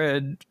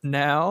boyfriend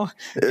now."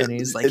 And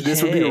he's like,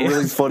 this would be a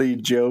really funny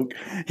joke.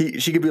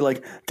 She could be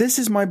like, "This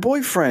is my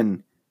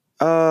boyfriend."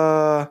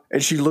 And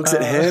she looks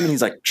at him and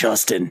he's like,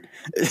 "Justin."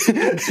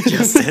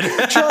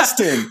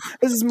 Justin.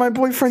 This is my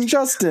boyfriend,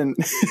 Justin.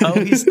 Oh,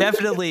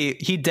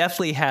 he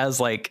definitely has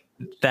like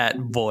that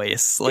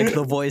voice, like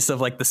the voice of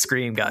like the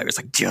Scream guy. It's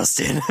like,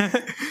 "Justin."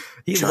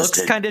 He Justin,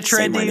 looks kind of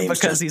say my trendy name, because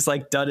Justin. he's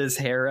like done his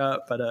hair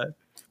up, but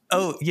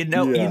you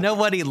know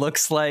what he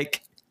looks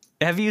like?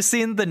 Have you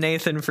seen the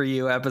Nathan For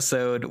You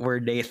episode where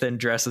Nathan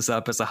dresses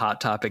up as a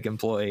Hot Topic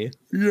employee?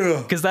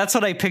 Yeah. Because that's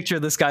what I picture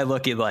this guy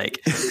looking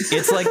like.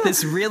 It's like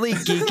this really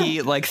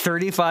geeky, like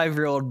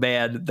 35-year-old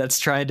man that's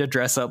trying to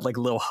dress up like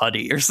Lil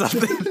Huddy or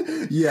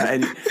something. Yeah,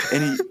 and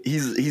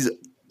he's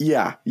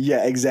yeah,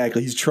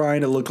 exactly. He's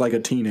trying to look like a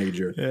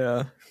teenager.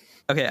 Yeah.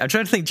 Okay, I'm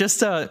trying to think just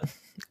the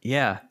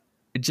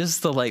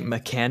like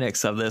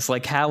mechanics of this.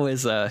 Like how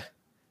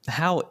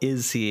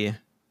is he?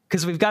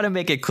 Because we've got to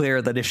make it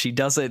clear that if she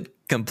doesn't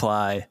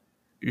comply,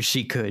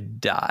 she could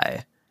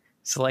die.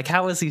 So like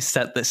how has he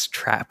set this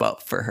trap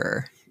up for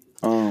her?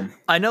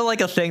 I know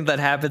like a thing that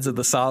happens in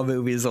the Saw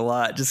movies a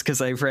lot, just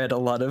because I've read a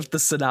lot of the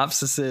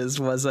synopsises,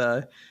 was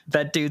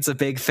that dude's a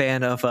big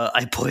fan of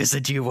 "I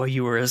poisoned you while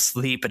you were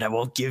asleep and I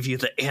won't give you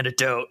the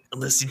antidote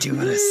unless you do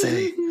what I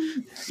say."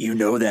 You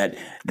know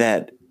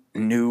that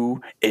new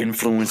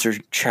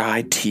influencer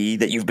chai tea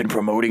that you've been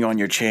promoting on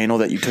your channel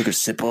that you took a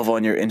sip of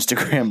on your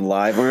Instagram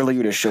live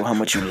earlier to show how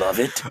much you love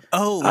it?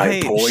 Oh, I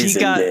wait,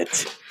 poisoned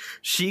it.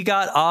 She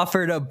got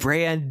offered a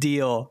brand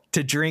deal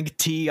to drink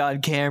tea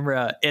on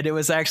camera, and it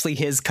was actually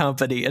his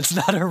company. It's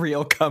not a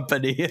real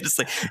company. It's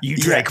like, "You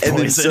drank and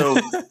then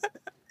poison." so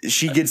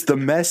she gets the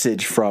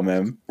message from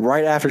him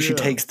right after she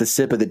takes the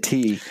sip of the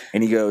tea,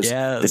 and he goes,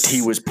 Yes. "The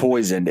tea was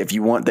poisoned. If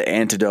you want the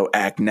antidote,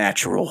 act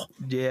natural.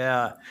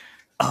 Yeah.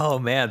 Oh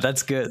man,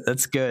 that's good.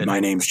 That's good. My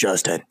name's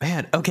Justin."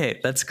 Man, okay,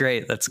 that's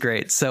great. That's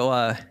great.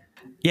 So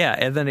yeah,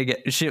 and then again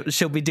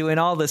she'll be doing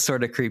all this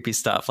sort of creepy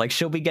stuff. Like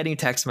she'll be getting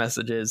text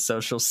messages,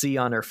 so she'll see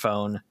on her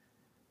phone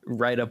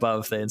right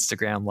above the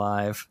Instagram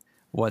live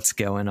what's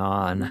going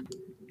on.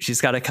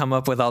 She's got to come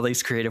up with all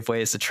these creative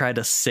ways to try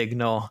to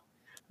signal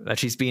that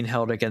she's being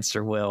held against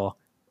her will,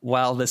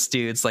 while this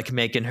dude's like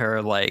making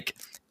her like,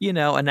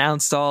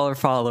 announce to all her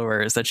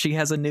followers that she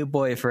has a new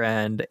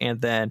boyfriend,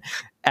 and then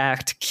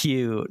act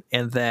cute,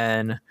 and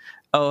then,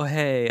 "Oh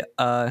hey,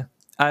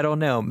 I don't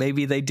know,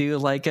 maybe they do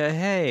like a,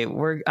 hey,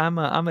 I'm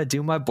gonna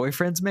do my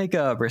boyfriend's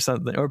makeup or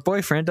something, or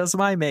boyfriend does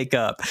my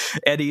makeup,"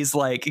 and he's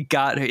like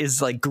got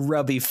his like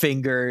grubby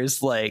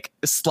fingers like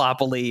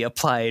sloppily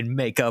applying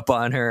makeup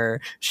on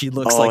her. She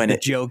looks like the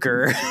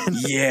Joker.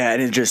 Yeah,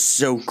 and it's just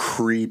so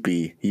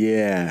creepy.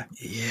 Yeah.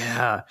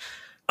 Yeah.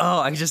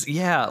 Oh,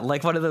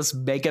 like one of those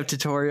makeup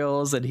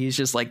tutorials, and he's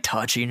just like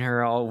touching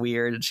her all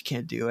weird, and she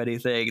can't do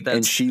anything.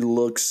 And she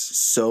looks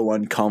so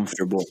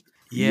uncomfortable.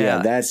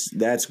 Yeah,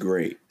 that's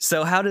great.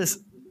 So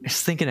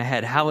just thinking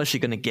ahead, how is she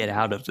going to get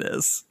out of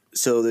this?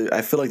 So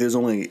I feel like there's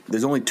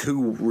only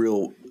two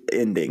real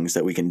endings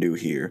that we can do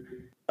here.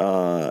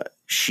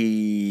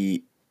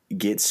 She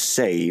gets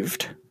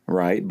saved,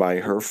 right, by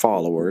her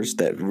followers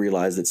that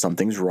realize that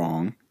something's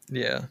wrong.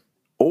 Yeah.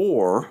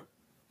 Or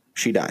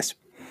she dies.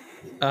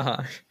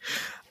 Uh-huh.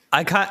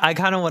 I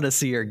kind of want to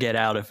see her get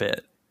out of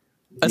it.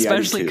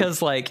 Especially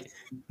because like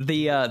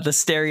the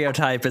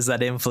stereotype is that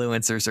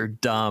influencers are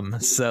dumb.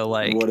 So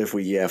like, what if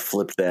we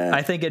flip that?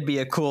 I think it'd be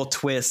a cool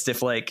twist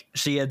if like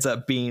she ends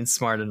up being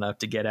smart enough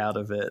to get out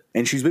of it.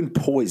 And she's been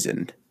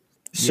poisoned.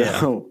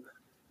 So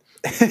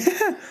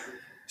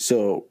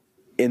so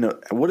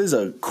what is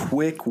a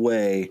quick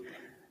way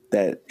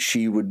that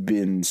she would have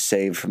been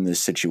saved from this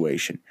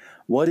situation?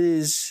 What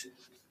is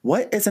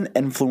an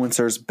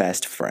influencer's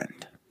best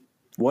friend?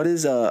 What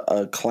is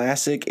a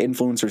classic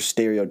influencer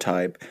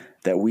stereotype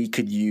that we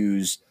could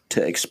use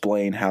to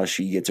explain how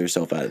she gets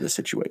herself out of the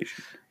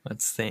situation?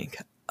 Let's think.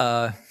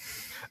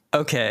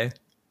 Okay.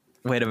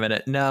 Wait a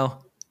minute.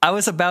 No. I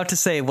was about to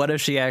say, what if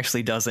she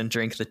actually doesn't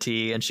drink the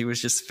tea and she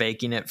was just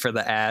faking it for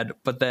the ad,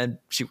 but then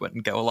she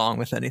wouldn't go along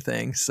with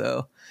anything,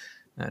 so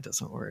that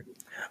doesn't work.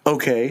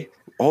 Okay.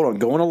 Hold on.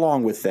 Going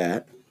along with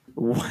that.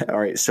 All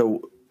right.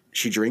 So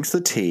she drinks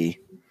the tea,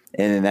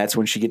 and then that's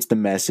when she gets the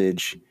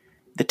message.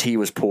 The tea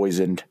was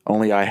poisoned.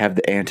 Only I have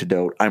the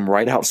antidote. I'm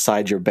right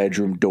outside your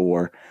bedroom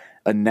door.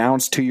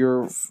 announce to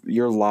your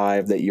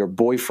live that your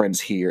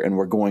boyfriend's here and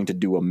we're going to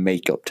do a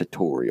makeup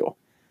tutorial.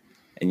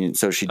 And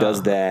so she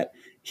does that.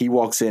 He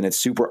walks in. It's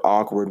super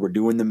awkward. We're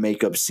doing the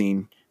makeup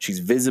scene. She's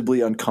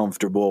visibly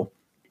uncomfortable.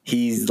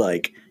 He's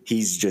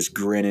just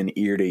grinning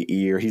ear to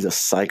ear. He's a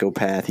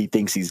psychopath. He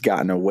thinks he's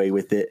gotten away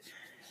with it.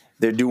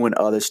 They're doing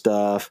other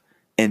stuff.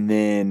 And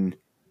then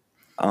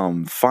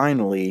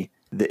finally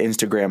the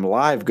Instagram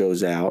live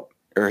goes out,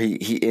 or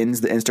he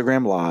ends the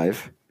Instagram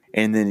live.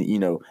 And then,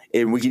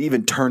 and we can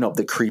even turn up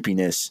the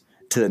creepiness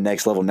to the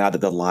next level now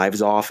that the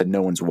live's off and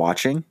no one's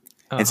watching.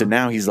 And so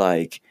now he's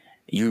like,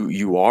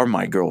 you are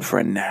my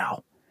girlfriend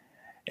now.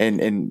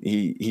 And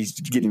he's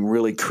getting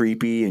really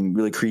creepy. And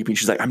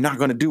she's like, I'm not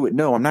going to do it.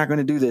 No, I'm not going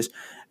to do this.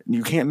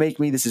 You can't make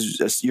me.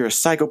 You're a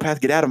psychopath.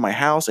 Get out of my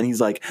house. And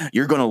he's like,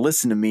 you're going to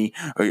listen to me,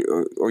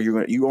 or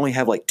you only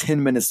have like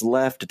 10 minutes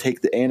left to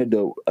take the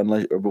antidote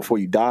before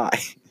you die,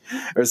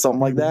 or something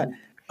like that.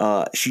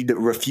 She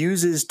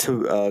refuses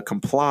to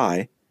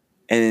comply,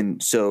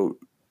 and so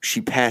she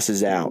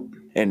passes out.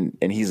 And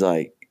he's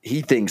like,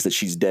 he thinks that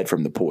she's dead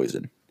from the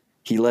poison.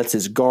 He lets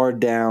his guard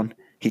down.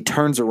 He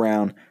turns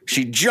around.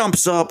 She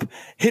jumps up,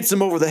 hits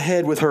him over the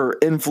head with her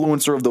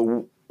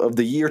influencer of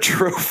the year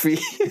trophy.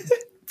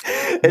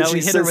 And no,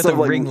 he hit her with a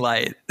ring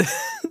light.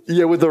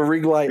 Yeah, with a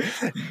ring light.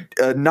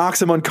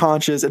 Knocks him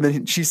unconscious. And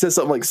then she says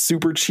something like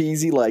super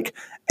cheesy, like,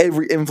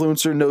 every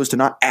influencer knows to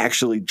not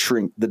actually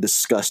drink the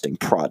disgusting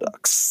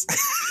products.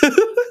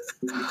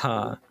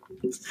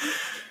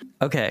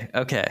 Okay.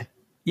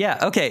 Yeah,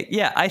 okay.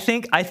 Yeah, I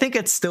think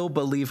it's still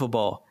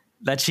believable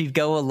that she'd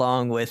go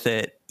along with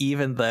it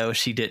even though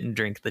she didn't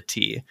drink the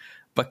tea.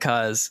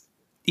 Because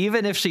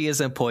even if she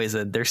isn't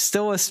poisoned, there's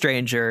still a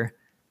stranger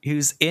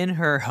who's in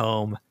her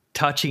home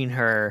touching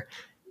her.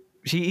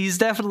 He's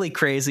definitely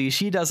crazy.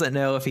 She doesn't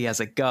know if he has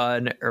a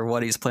gun or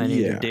what he's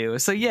planning to do.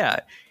 So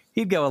yeah,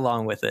 he'd go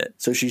along with it.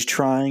 So she's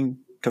trying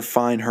to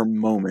find her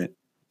moment.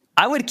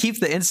 I would keep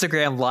the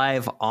Instagram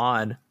live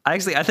on. I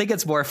think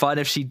it's more fun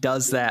if she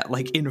does that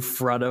like in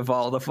front of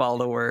all the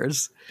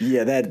followers.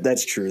 Yeah,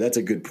 that's true. That's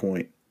a good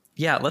point.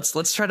 Yeah,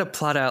 let's try to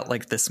plot out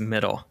like this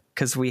middle,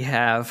 because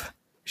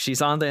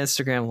she's on the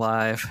Instagram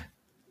live,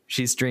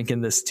 she's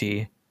drinking this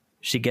tea,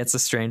 she gets a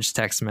strange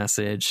text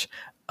message,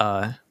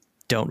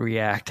 don't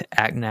react,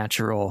 act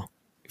natural.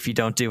 If you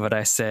don't do what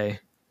I say,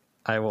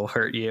 I will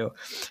hurt you.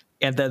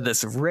 And then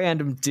this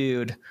random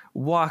dude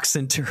walks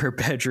into her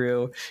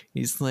bedroom.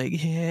 He's like,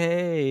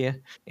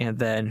 hey. And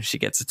then she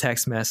gets a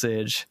text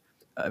message.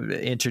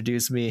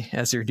 Introduce me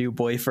as your new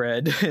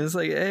boyfriend. It's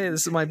like, hey,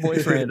 this is my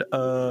boyfriend.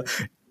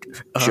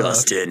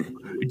 Justin.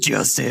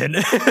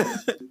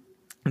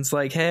 It's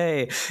like,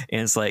 hey.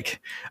 And it's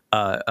like,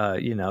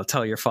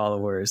 tell your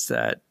followers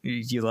that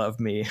you love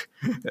me.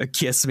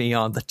 Kiss me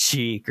on the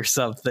cheek or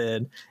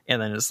something.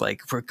 And then it's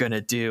like, we're going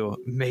to do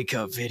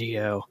makeup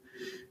video.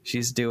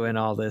 She's doing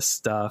all this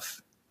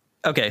stuff.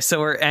 Okay,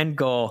 so her end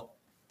goal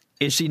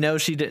is she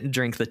knows she didn't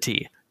drink the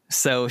tea.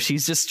 So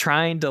she's just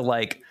trying to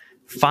like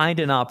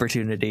find an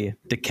opportunity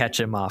to catch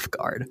him off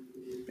guard.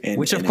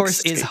 Which of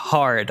course is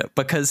hard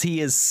because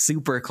he is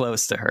super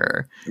close to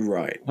her.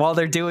 Right. While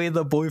they're doing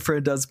the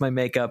boyfriend does my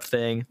makeup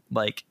thing,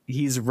 like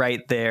he's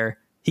right there.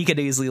 He could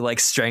easily like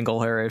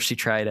strangle her if she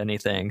tried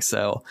anything.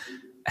 So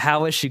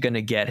how is she going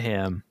to get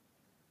him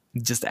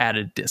just at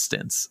a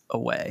distance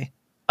away?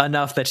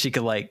 Enough that she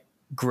could like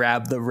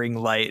grab the ring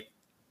light,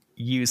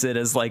 use it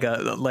as like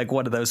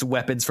one of those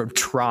weapons from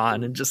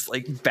Tron and just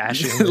like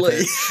bash him with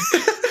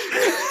it.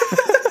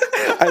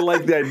 I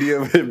like the idea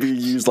of it being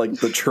used like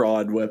the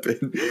Tron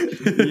weapon.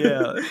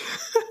 Yeah.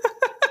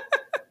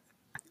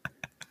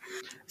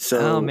 So,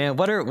 oh man,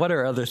 what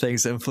are other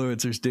things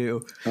influencers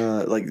do?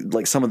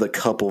 Like some of the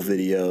couple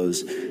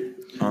videos.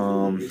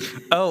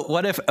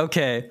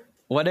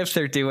 What if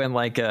they're doing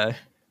like a?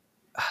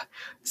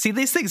 See,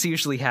 these things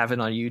usually happen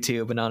on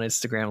YouTube and on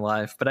Instagram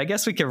Live, but I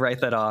guess we can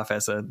write that off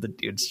as the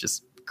dude's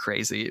just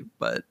crazy.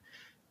 But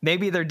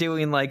maybe they're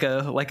doing like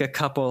a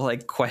couple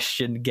like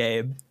question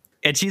game.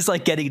 And she's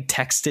like getting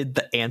texted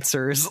the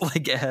answers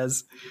like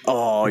as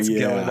what's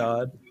going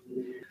on.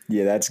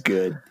 Yeah, that's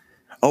good.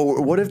 Oh,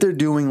 what if they're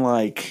doing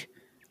like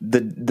the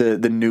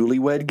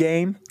newlywed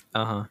game?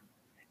 Uh-huh.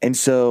 And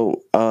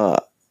so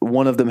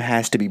one of them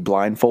has to be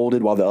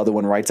blindfolded while the other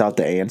one writes out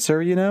the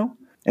answer, you know?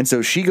 And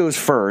so she goes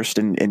first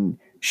and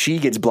she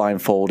gets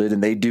blindfolded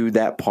and they do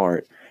that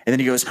part. And then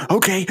he goes,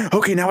 okay,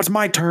 now it's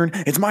my turn.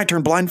 It's my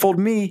turn. Blindfold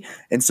me.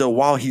 And so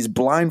while he's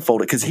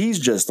blindfolded, because he's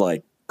just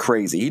like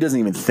crazy. He doesn't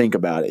even think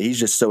about it. He's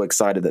just so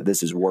excited that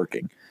this is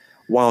working.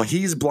 While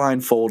he's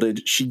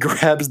blindfolded, she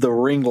grabs the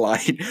ring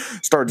light,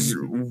 starts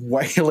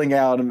wailing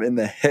out him in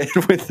the head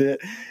with it,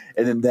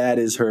 and then that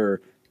is her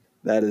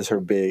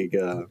big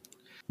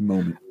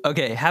moment.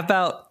 Okay, how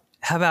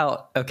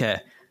about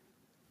okay.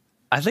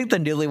 I think the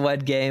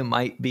newlywed game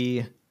might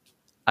be,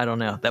 I don't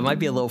know, that might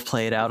be a little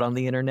played out on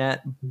the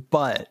internet,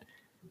 but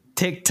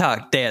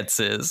TikTok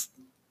dances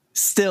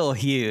still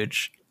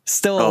huge.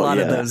 Still a lot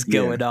of those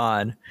going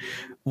on.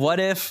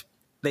 What if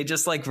they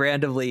just like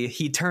randomly,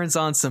 he turns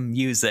on some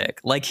music,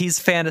 like he's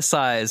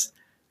fantasized,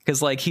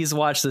 because like he's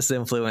watched this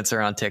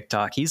influencer on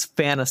TikTok. He's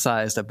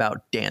fantasized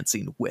about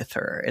dancing with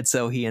her, and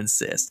so he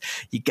insists,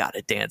 "You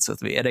gotta dance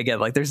with me." And again,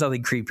 like there's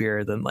nothing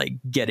creepier than like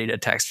getting a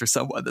text for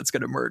someone that's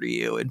gonna murder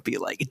you and be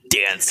like,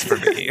 "Dance for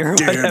me," or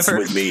Dance whatever.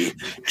 with me,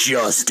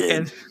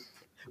 Justin.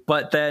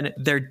 But then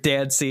they're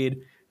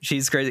dancing.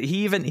 She's crazy.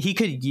 He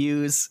could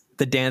use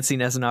the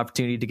dancing as an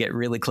opportunity to get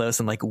really close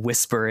and like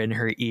whisper in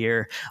her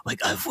ear,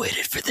 like, "I've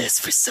waited for this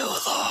for so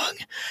long.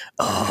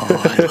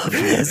 Oh, I love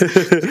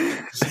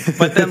this."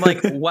 But then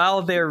like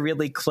while they're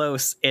really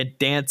close and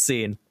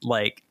dancing,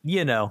 like,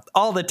 you know,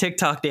 all the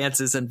TikTok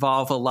dances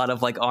involve a lot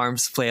of like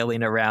arms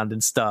flailing around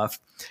and stuff.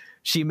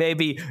 She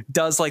maybe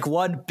does like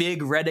one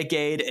big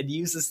renegade and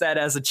uses that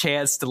as a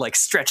chance to like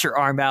stretch her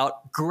arm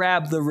out,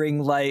 grab the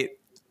ring light,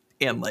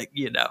 and like,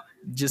 you know,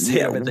 just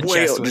hit him in the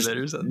chest with it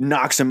or something.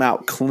 Knocks him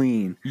out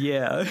clean.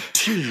 Yeah.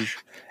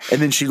 And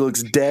then she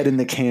looks dead in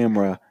the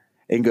camera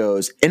and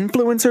goes,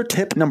 "Influencer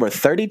tip number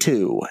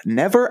 32,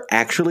 never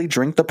actually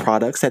drink the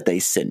products that they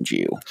send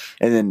you."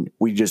 And then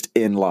we just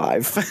end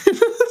live.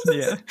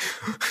 Yeah.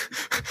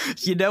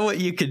 You know what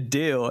you could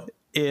do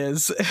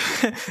is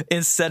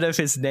instead of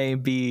his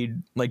name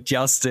being like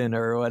Justin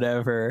or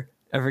whatever,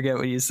 I forget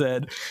what you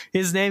said,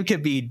 his name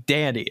could be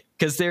Danny,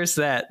 because there's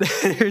that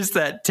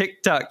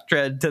TikTok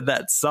trend to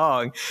that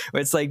song where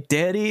it's like,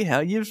 "Danny, how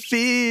you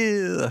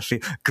feel?" I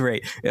feel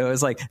great. It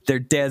was like they're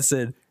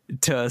dancing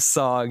to a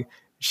song.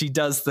 She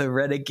does the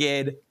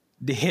renegade,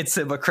 hits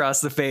him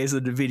across the face,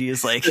 and the video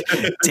is like,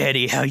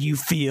 "Danny, how you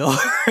feel?"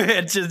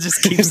 It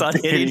just keeps on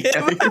hitting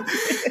him.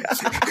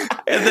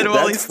 And then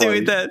while he's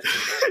doing that,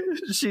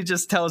 she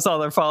just tells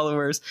all her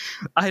followers,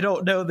 "I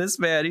don't know this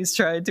man. He's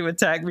trying to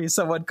attack me.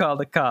 Someone call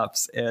the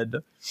cops." And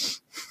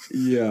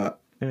Yeah.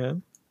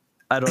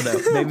 I don't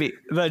know. Maybe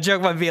the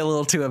joke might be a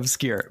little too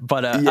obscure,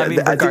 but I mean, I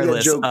think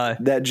regardless,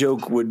 that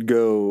joke would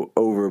go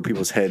over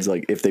people's heads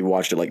like if they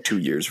watched it like 2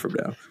 years from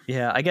now.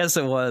 yeah, I guess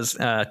it was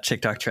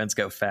TikTok trends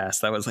go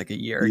fast. That was like a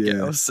year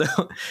ago. So,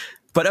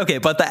 but okay,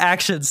 but the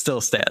action still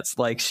stands.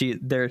 Like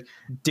they're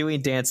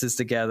doing dances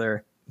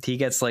together. He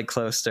gets like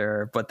close to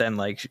her, but then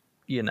like,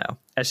 you know,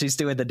 as she's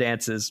doing the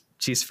dances,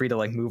 she's free to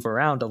like move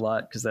around a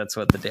lot because that's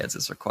what the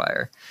dances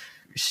require.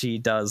 She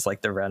does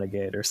like the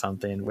renegade or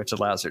something, which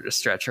allows her to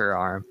stretch her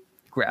arm,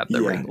 grab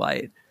the ring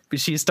light. But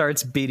she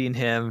starts beating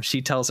him.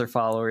 She tells her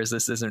followers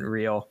this isn't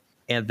real.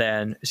 And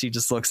then she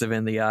just looks him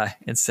in the eye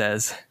and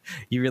says,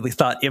 "You really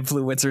thought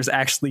influencers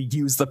actually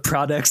use the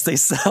products they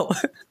sell?"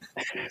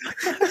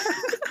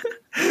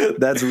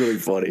 That's really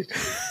funny.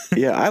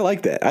 Yeah, I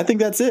like that. I think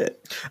that's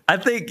it. I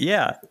think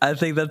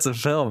that's a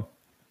film.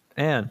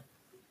 Man,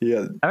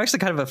 Yeah. I'm actually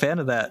kind of a fan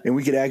of that. And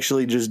we could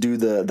actually just do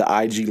the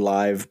IG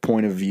Live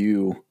point of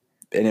view,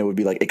 and it would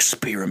be like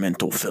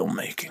experimental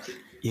filmmaking.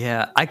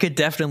 Yeah, I could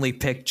definitely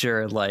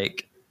picture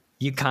like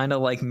you kind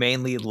of like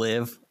mainly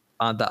live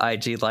on the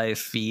IG Live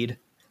feed,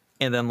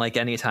 and then like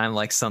anytime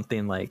like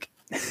something like,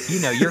 you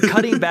know, you're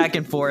cutting back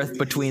and forth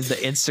between the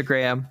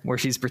Instagram where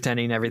she's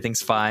pretending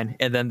everything's fine,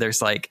 and then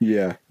there's like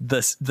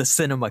the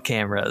cinema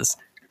cameras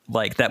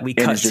like that we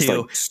cut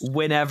to like,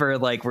 whenever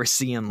like we're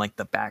seeing like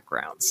the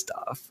background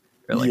stuff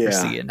or like we're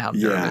seeing how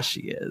nervous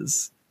she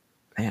is.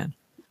 Man,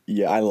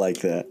 yeah, I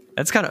like that.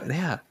 it's kind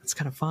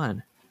of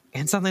fun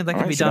and something that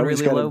can be done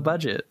really low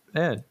budget.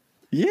 Man.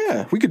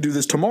 Yeah, we could do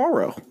this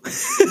tomorrow.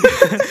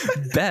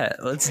 Bet.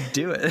 Let's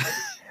do it.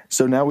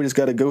 So now we just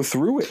got to go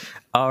through it.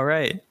 All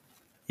right.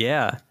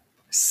 Yeah.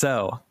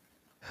 So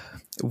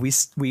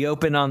we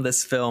open on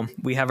this film.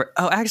 We have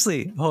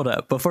actually, hold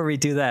up. Before we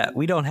do that,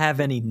 we don't have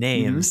any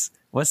names. Mm-hmm.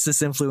 What's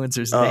this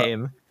influencer's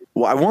name?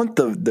 Well, I want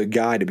the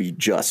guy to be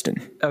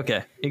Justin.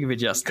 Okay, it can be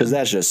Justin. Because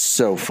that's just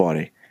so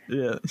funny.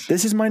 Yeah.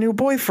 This is my new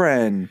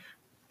boyfriend.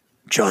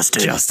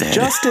 Justin.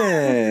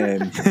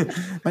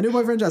 My new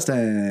boyfriend,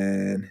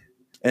 Justin.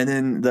 And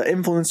then the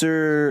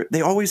influencer,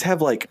 they always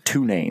have like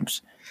two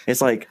names.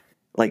 It's like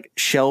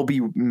Shelby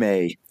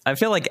May. I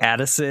feel like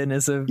Addison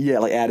is a... Yeah,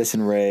 like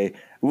Addison Ray.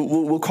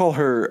 We'll call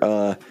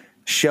her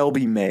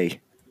Shelby May.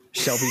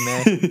 Shelby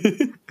May?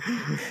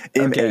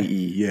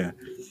 M-A-E, yeah.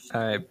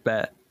 All right,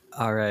 bet.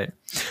 All right.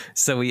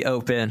 So we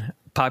open.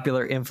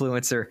 Popular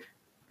influencer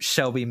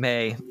Shelby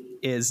May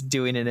is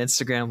doing an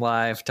Instagram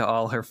live to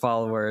all her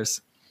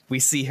followers. We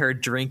see her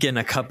drinking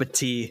a cup of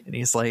tea,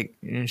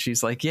 and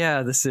she's like,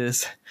 "Yeah, this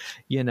is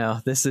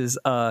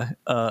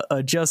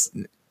just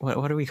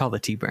what do we call the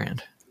tea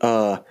brand?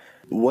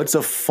 What's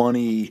a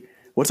funny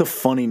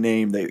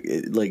name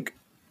that like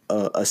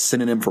a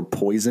synonym for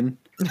poison?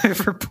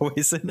 For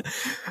poison,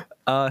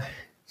 or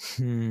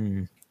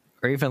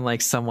even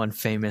like someone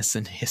famous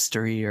in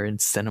history or in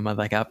cinema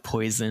that got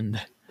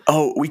poisoned.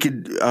 Oh, we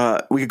could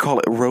call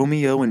it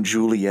Romeo and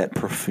Juliet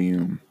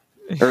perfume.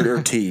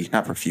 Or tea,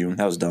 not perfume.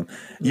 That was dumb.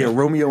 Yeah,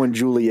 Romeo and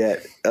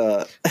Juliet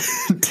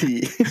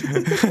tea.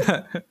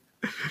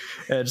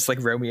 Yeah, just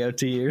like Romeo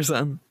tea or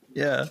something.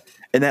 Yeah.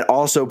 And that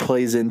also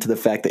plays into the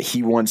fact that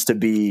he wants to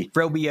be...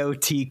 Romeo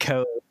Tea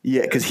Co.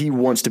 Yeah, because he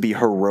wants to be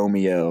her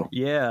Romeo.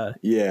 Yeah.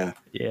 Yeah.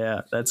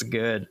 Yeah, that's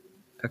good.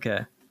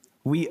 Okay.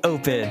 We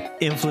open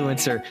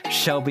influencer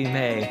Shelby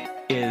May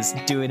is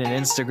doing an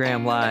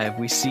Instagram live.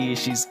 We see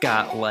she's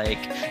got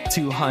like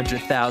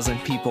 200,000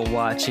 people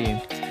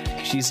watching.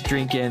 She's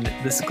drinking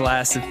this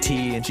glass of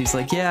tea, and she's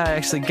like, yeah, I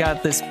actually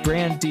got this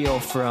brand deal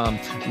from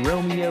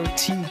Romeo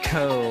Tea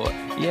Co.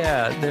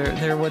 Yeah,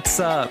 they're what's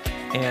up.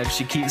 And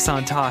she keeps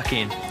on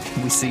talking.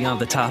 We see on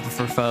the top of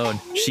her phone,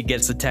 she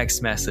gets a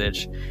text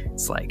message.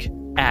 It's like,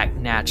 act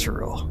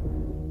natural.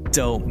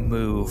 Don't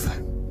move.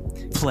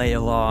 Play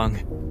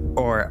along,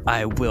 or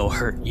I will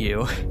hurt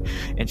you.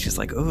 And she's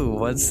like, ooh,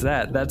 what's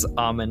that? That's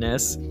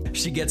ominous.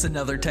 She gets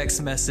another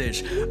text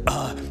message.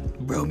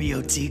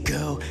 Romeo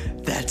Tico,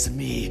 that's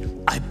me.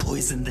 I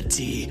poisoned the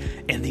tea,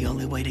 and the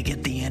only way to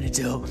get the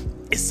antidote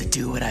is to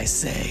do what I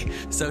say.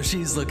 So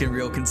she's looking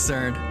real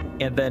concerned.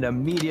 And then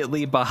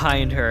immediately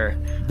behind her,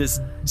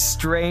 this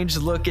strange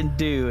looking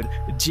dude,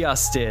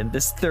 Justin,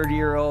 this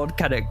 30-year-old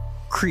kind of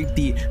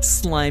creepy,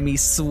 slimy,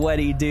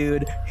 sweaty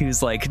dude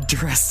who's like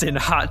dressed in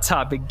Hot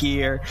Topic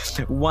gear,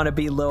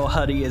 wannabe Lil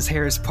Huddy. His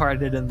hair's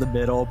parted in the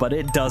middle, but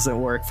it doesn't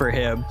work for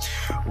him.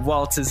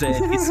 Waltzes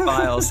in, he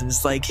smiles, and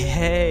is like,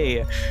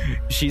 hey.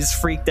 She's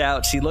freaked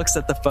out. She looks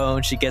at the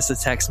phone. She gets a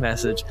text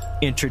message.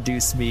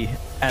 Introduce me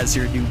as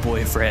your new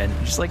boyfriend.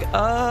 She's like,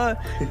 yeah,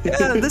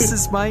 this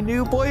is my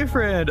new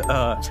boyfriend.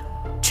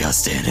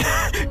 Justin,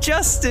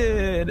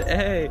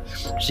 hey.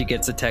 She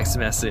gets a text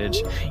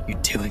message.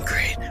 You're doing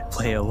great.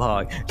 Play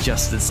along.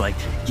 Justin's like,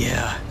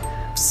 yeah,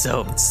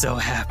 so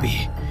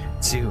happy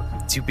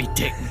to be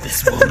dating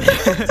this woman.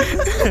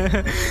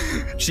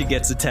 She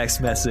gets a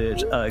text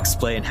message,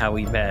 explain how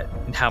we met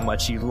and how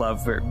much you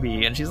love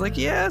me. And she's like,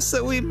 yeah,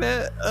 so we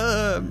met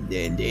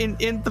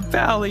in the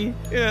valley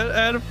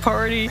at a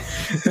party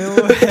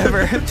and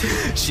whatever.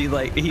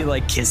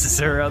 He kisses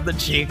her on the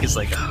cheek. It's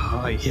like,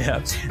 oh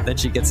yeah. Then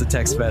she gets a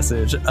text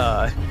message,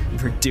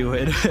 we're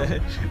doing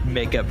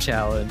makeup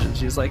challenge. And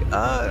she's like,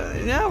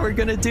 yeah, we're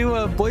gonna do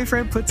a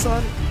boyfriend puts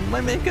on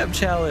my makeup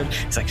challenge.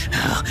 He's like,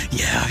 oh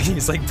yeah.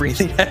 He's like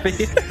breathing heavy.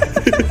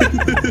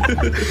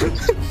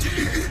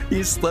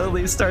 He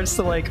slowly starts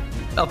to like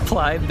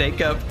apply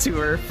makeup to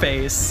her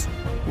face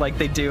like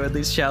they do in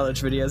these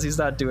challenge videos. He's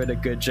not doing a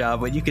good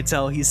job, but you can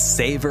tell he's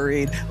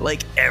savoring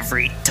like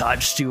every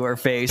touch to her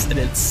face, and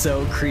it's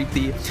so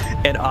creepy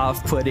and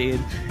off-putting.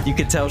 You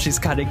can tell she's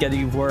kind of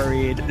getting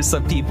worried.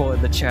 Some people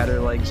in the chat are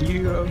like,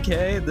 you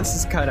okay? This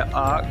is kind of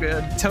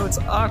awkward. Totes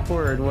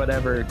awkward,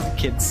 whatever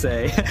kids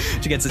say.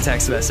 She gets a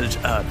text message,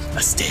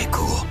 stay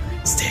cool.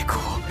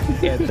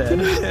 And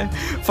then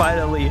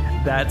finally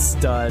that's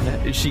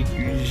done. She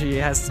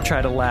has to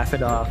try to laugh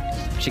it off.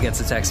 She gets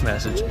a text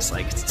message. It's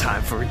like, it's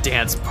time for a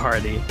dance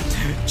party.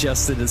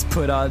 Justin has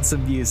put on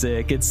some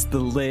music. It's the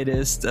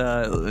latest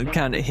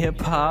kind of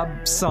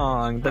hip-hop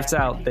song that's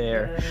out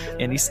there,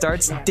 and he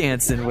starts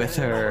dancing with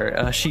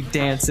her. She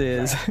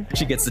dances.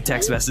 She gets the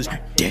text message,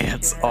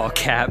 dance, all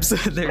caps.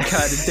 They're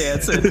kind of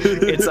dancing.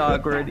 It's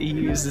awkward. He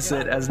uses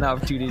it as an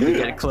opportunity to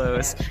get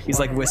close. He's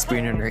like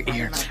whispering in her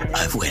ear,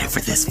 I've waited for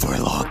this for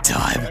a long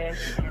time.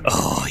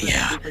 Oh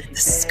yeah,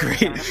 this is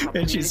great.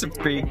 And she's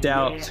freaked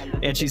out,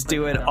 and she's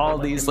doing all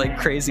these like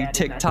crazy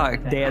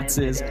TikTok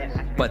dances,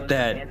 but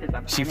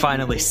then she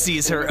finally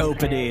sees her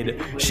opening.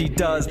 She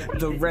does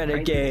the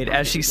renegade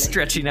as she's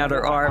stretching out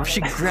her arm. She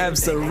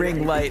grabs the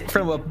ring light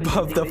from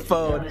above the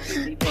phone,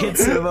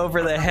 hits him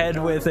over the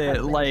head with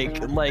it like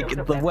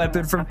the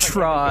weapon from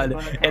Tron,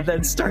 and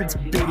then starts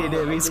beating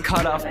him. He's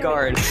caught off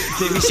guard.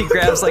 Maybe she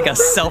grabs like a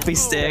selfie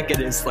stick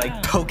and is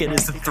like poking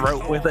his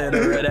throat with it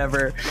or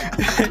whatever.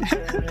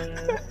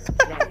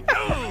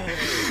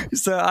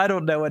 So I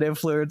don't know what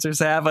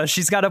influencers have.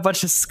 She's got a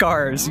bunch of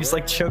scarves. He's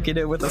like choking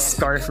it with a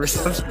scarf or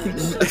something.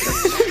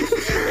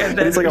 And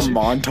then it's like a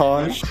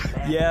montage.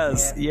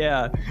 Yes,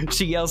 yeah.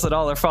 She yells at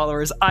all her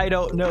followers, I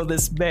don't know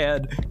this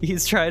man.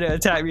 He's trying to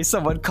attack me.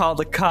 Someone call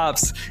the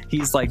cops.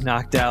 He's like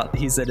knocked out.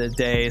 He's in a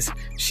daze.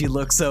 She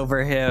looks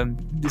over him,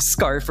 the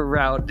scarf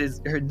around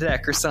her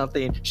neck or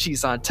something.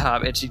 She's on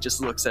top, and she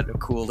just looks at him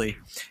coolly.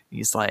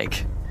 He's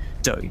like,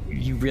 don't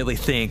you really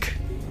think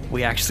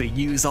we actually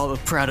use all the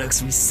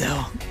products we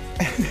sell?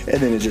 And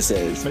then it just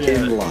says,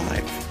 in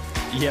live.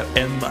 Yep,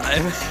 in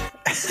live.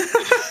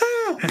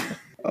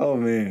 Oh,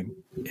 man.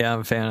 Yeah, I'm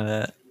a fan of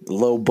that.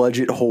 Low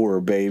budget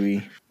horror,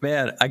 baby.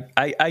 Man,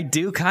 I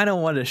do kind of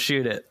want to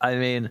shoot it. I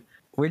mean,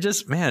 we're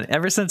just, man,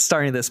 ever since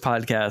starting this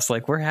podcast,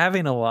 like we're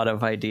having a lot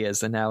of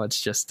ideas, and now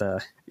it's just,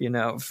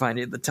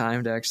 finding the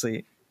time to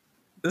actually,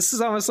 this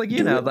is almost like,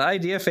 the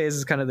idea phase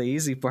is kind of the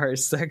easy part.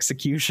 It's the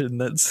execution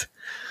that's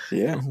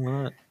a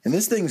lot. And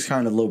this thing's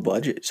kind of low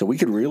budget, so we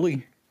could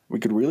really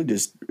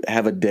just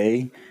have a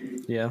day,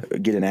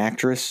 get an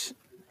actress,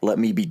 let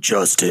me be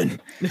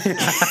Justin. Dude,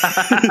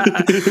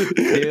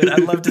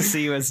 I'd love to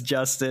see you as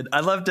Justin.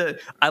 I'd love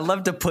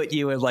to put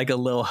you in like a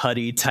Lil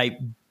Huddy type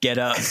get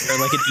up or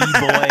like an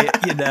e-boy,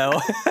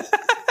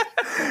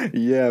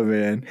 Yeah,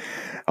 man.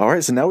 All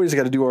right, so now we just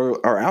got to do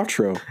our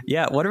outro.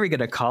 Yeah, what are we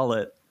gonna call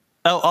it?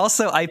 Oh,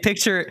 also, I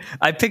picture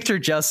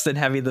Justin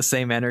having the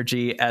same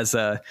energy as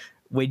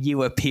when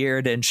you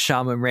appeared in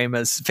Shaman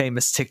Rama's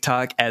famous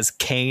TikTok as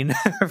Cain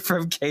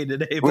from Cain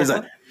and Abel. What is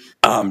that?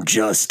 I'm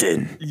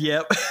Justin.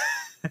 Yep.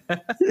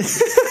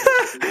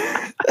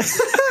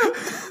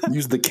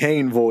 Use the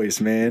Kane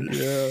voice, man.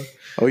 Yeah.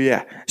 Oh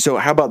yeah. So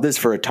how about this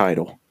for a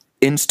title?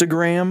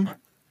 Instagram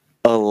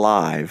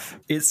Alive.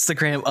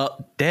 Instagram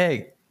up.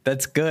 Dang,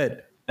 that's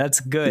good. That's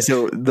good.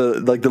 So the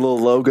little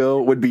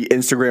logo would be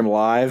Instagram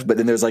Live, but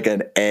then there's like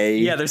an A.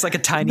 Yeah, there's like a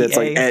tiny that's A.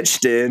 like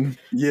etched in.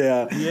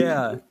 Yeah.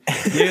 Yeah.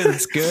 Yeah,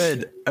 that's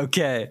good.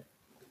 Okay.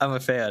 I'm a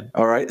fan.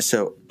 All right.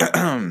 So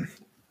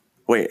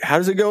wait, how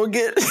does it go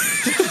again?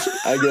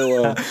 I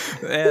go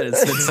Man,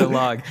 it's been so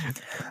long.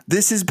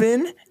 This has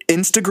been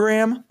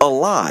Instagram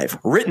Alive,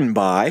 written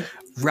by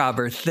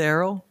Robert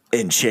Therrell.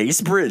 and Chase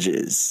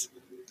Bridges.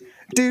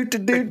 Do do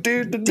do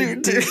do do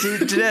do do.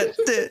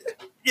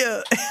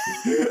 Yeah.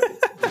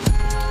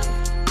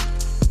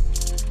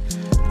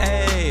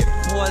 Hey,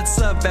 what's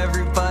up,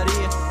 everybody?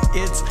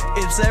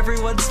 It's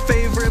everyone's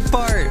favorite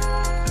part,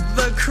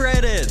 the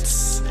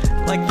credits.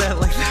 Like that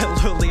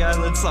Lonely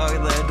Island song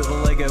at the end of the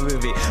Lego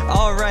Movie.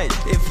 All right,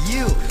 if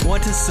you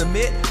want to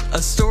submit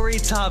a story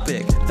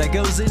topic that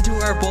goes into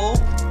our bowl,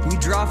 we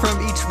draw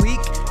from each week.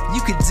 You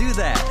can do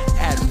that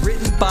at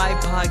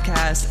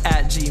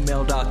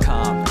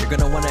writtenbypodcast@gmail.com. You're going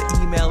to want to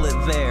email it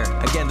there.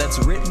 Again, that's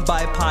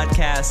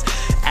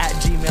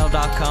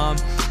writtenbypodcast@gmail.com.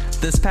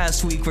 This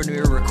past week when we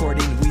were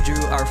recording, we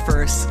drew our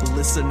first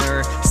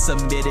listener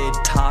submitted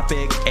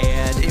topic,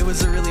 and it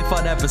was a really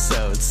fun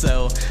episode.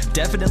 So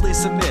definitely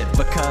submit,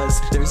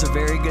 because there's a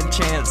very good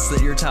chance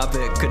that your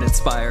topic could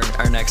inspire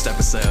our next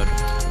episode.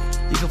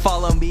 You can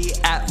follow me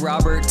at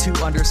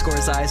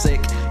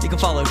Robert2_Isaac. You can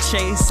follow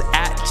Chase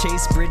at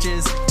Chase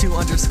Bridges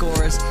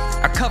 2_.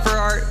 Our cover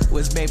art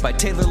was made by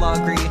Taylor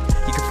Logry.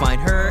 You can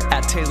find her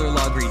at Taylor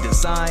Logry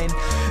Design.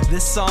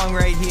 This song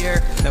right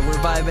here that we're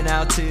vibing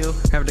out to,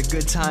 having a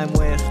good time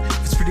with,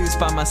 was produced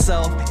by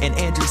myself and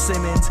Andrew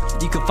Simmons.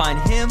 You can find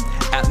him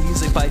at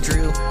Music by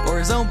Drew, or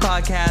his own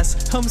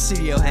podcast, Home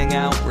Studio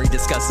Hangout, where he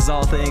discusses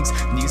all things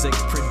music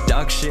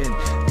production.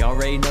 You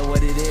already know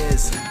what it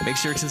is. Make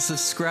sure to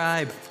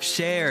subscribe,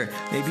 share,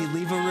 maybe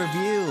leave a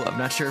review. I'm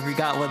not sure if we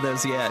got one of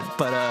those yet,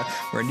 but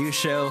we're a new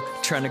show,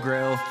 trying to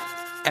grow.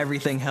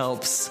 Everything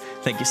helps.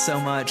 Thank you so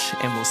much,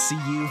 and we'll see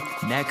you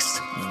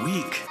next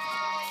week.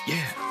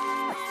 Yeah.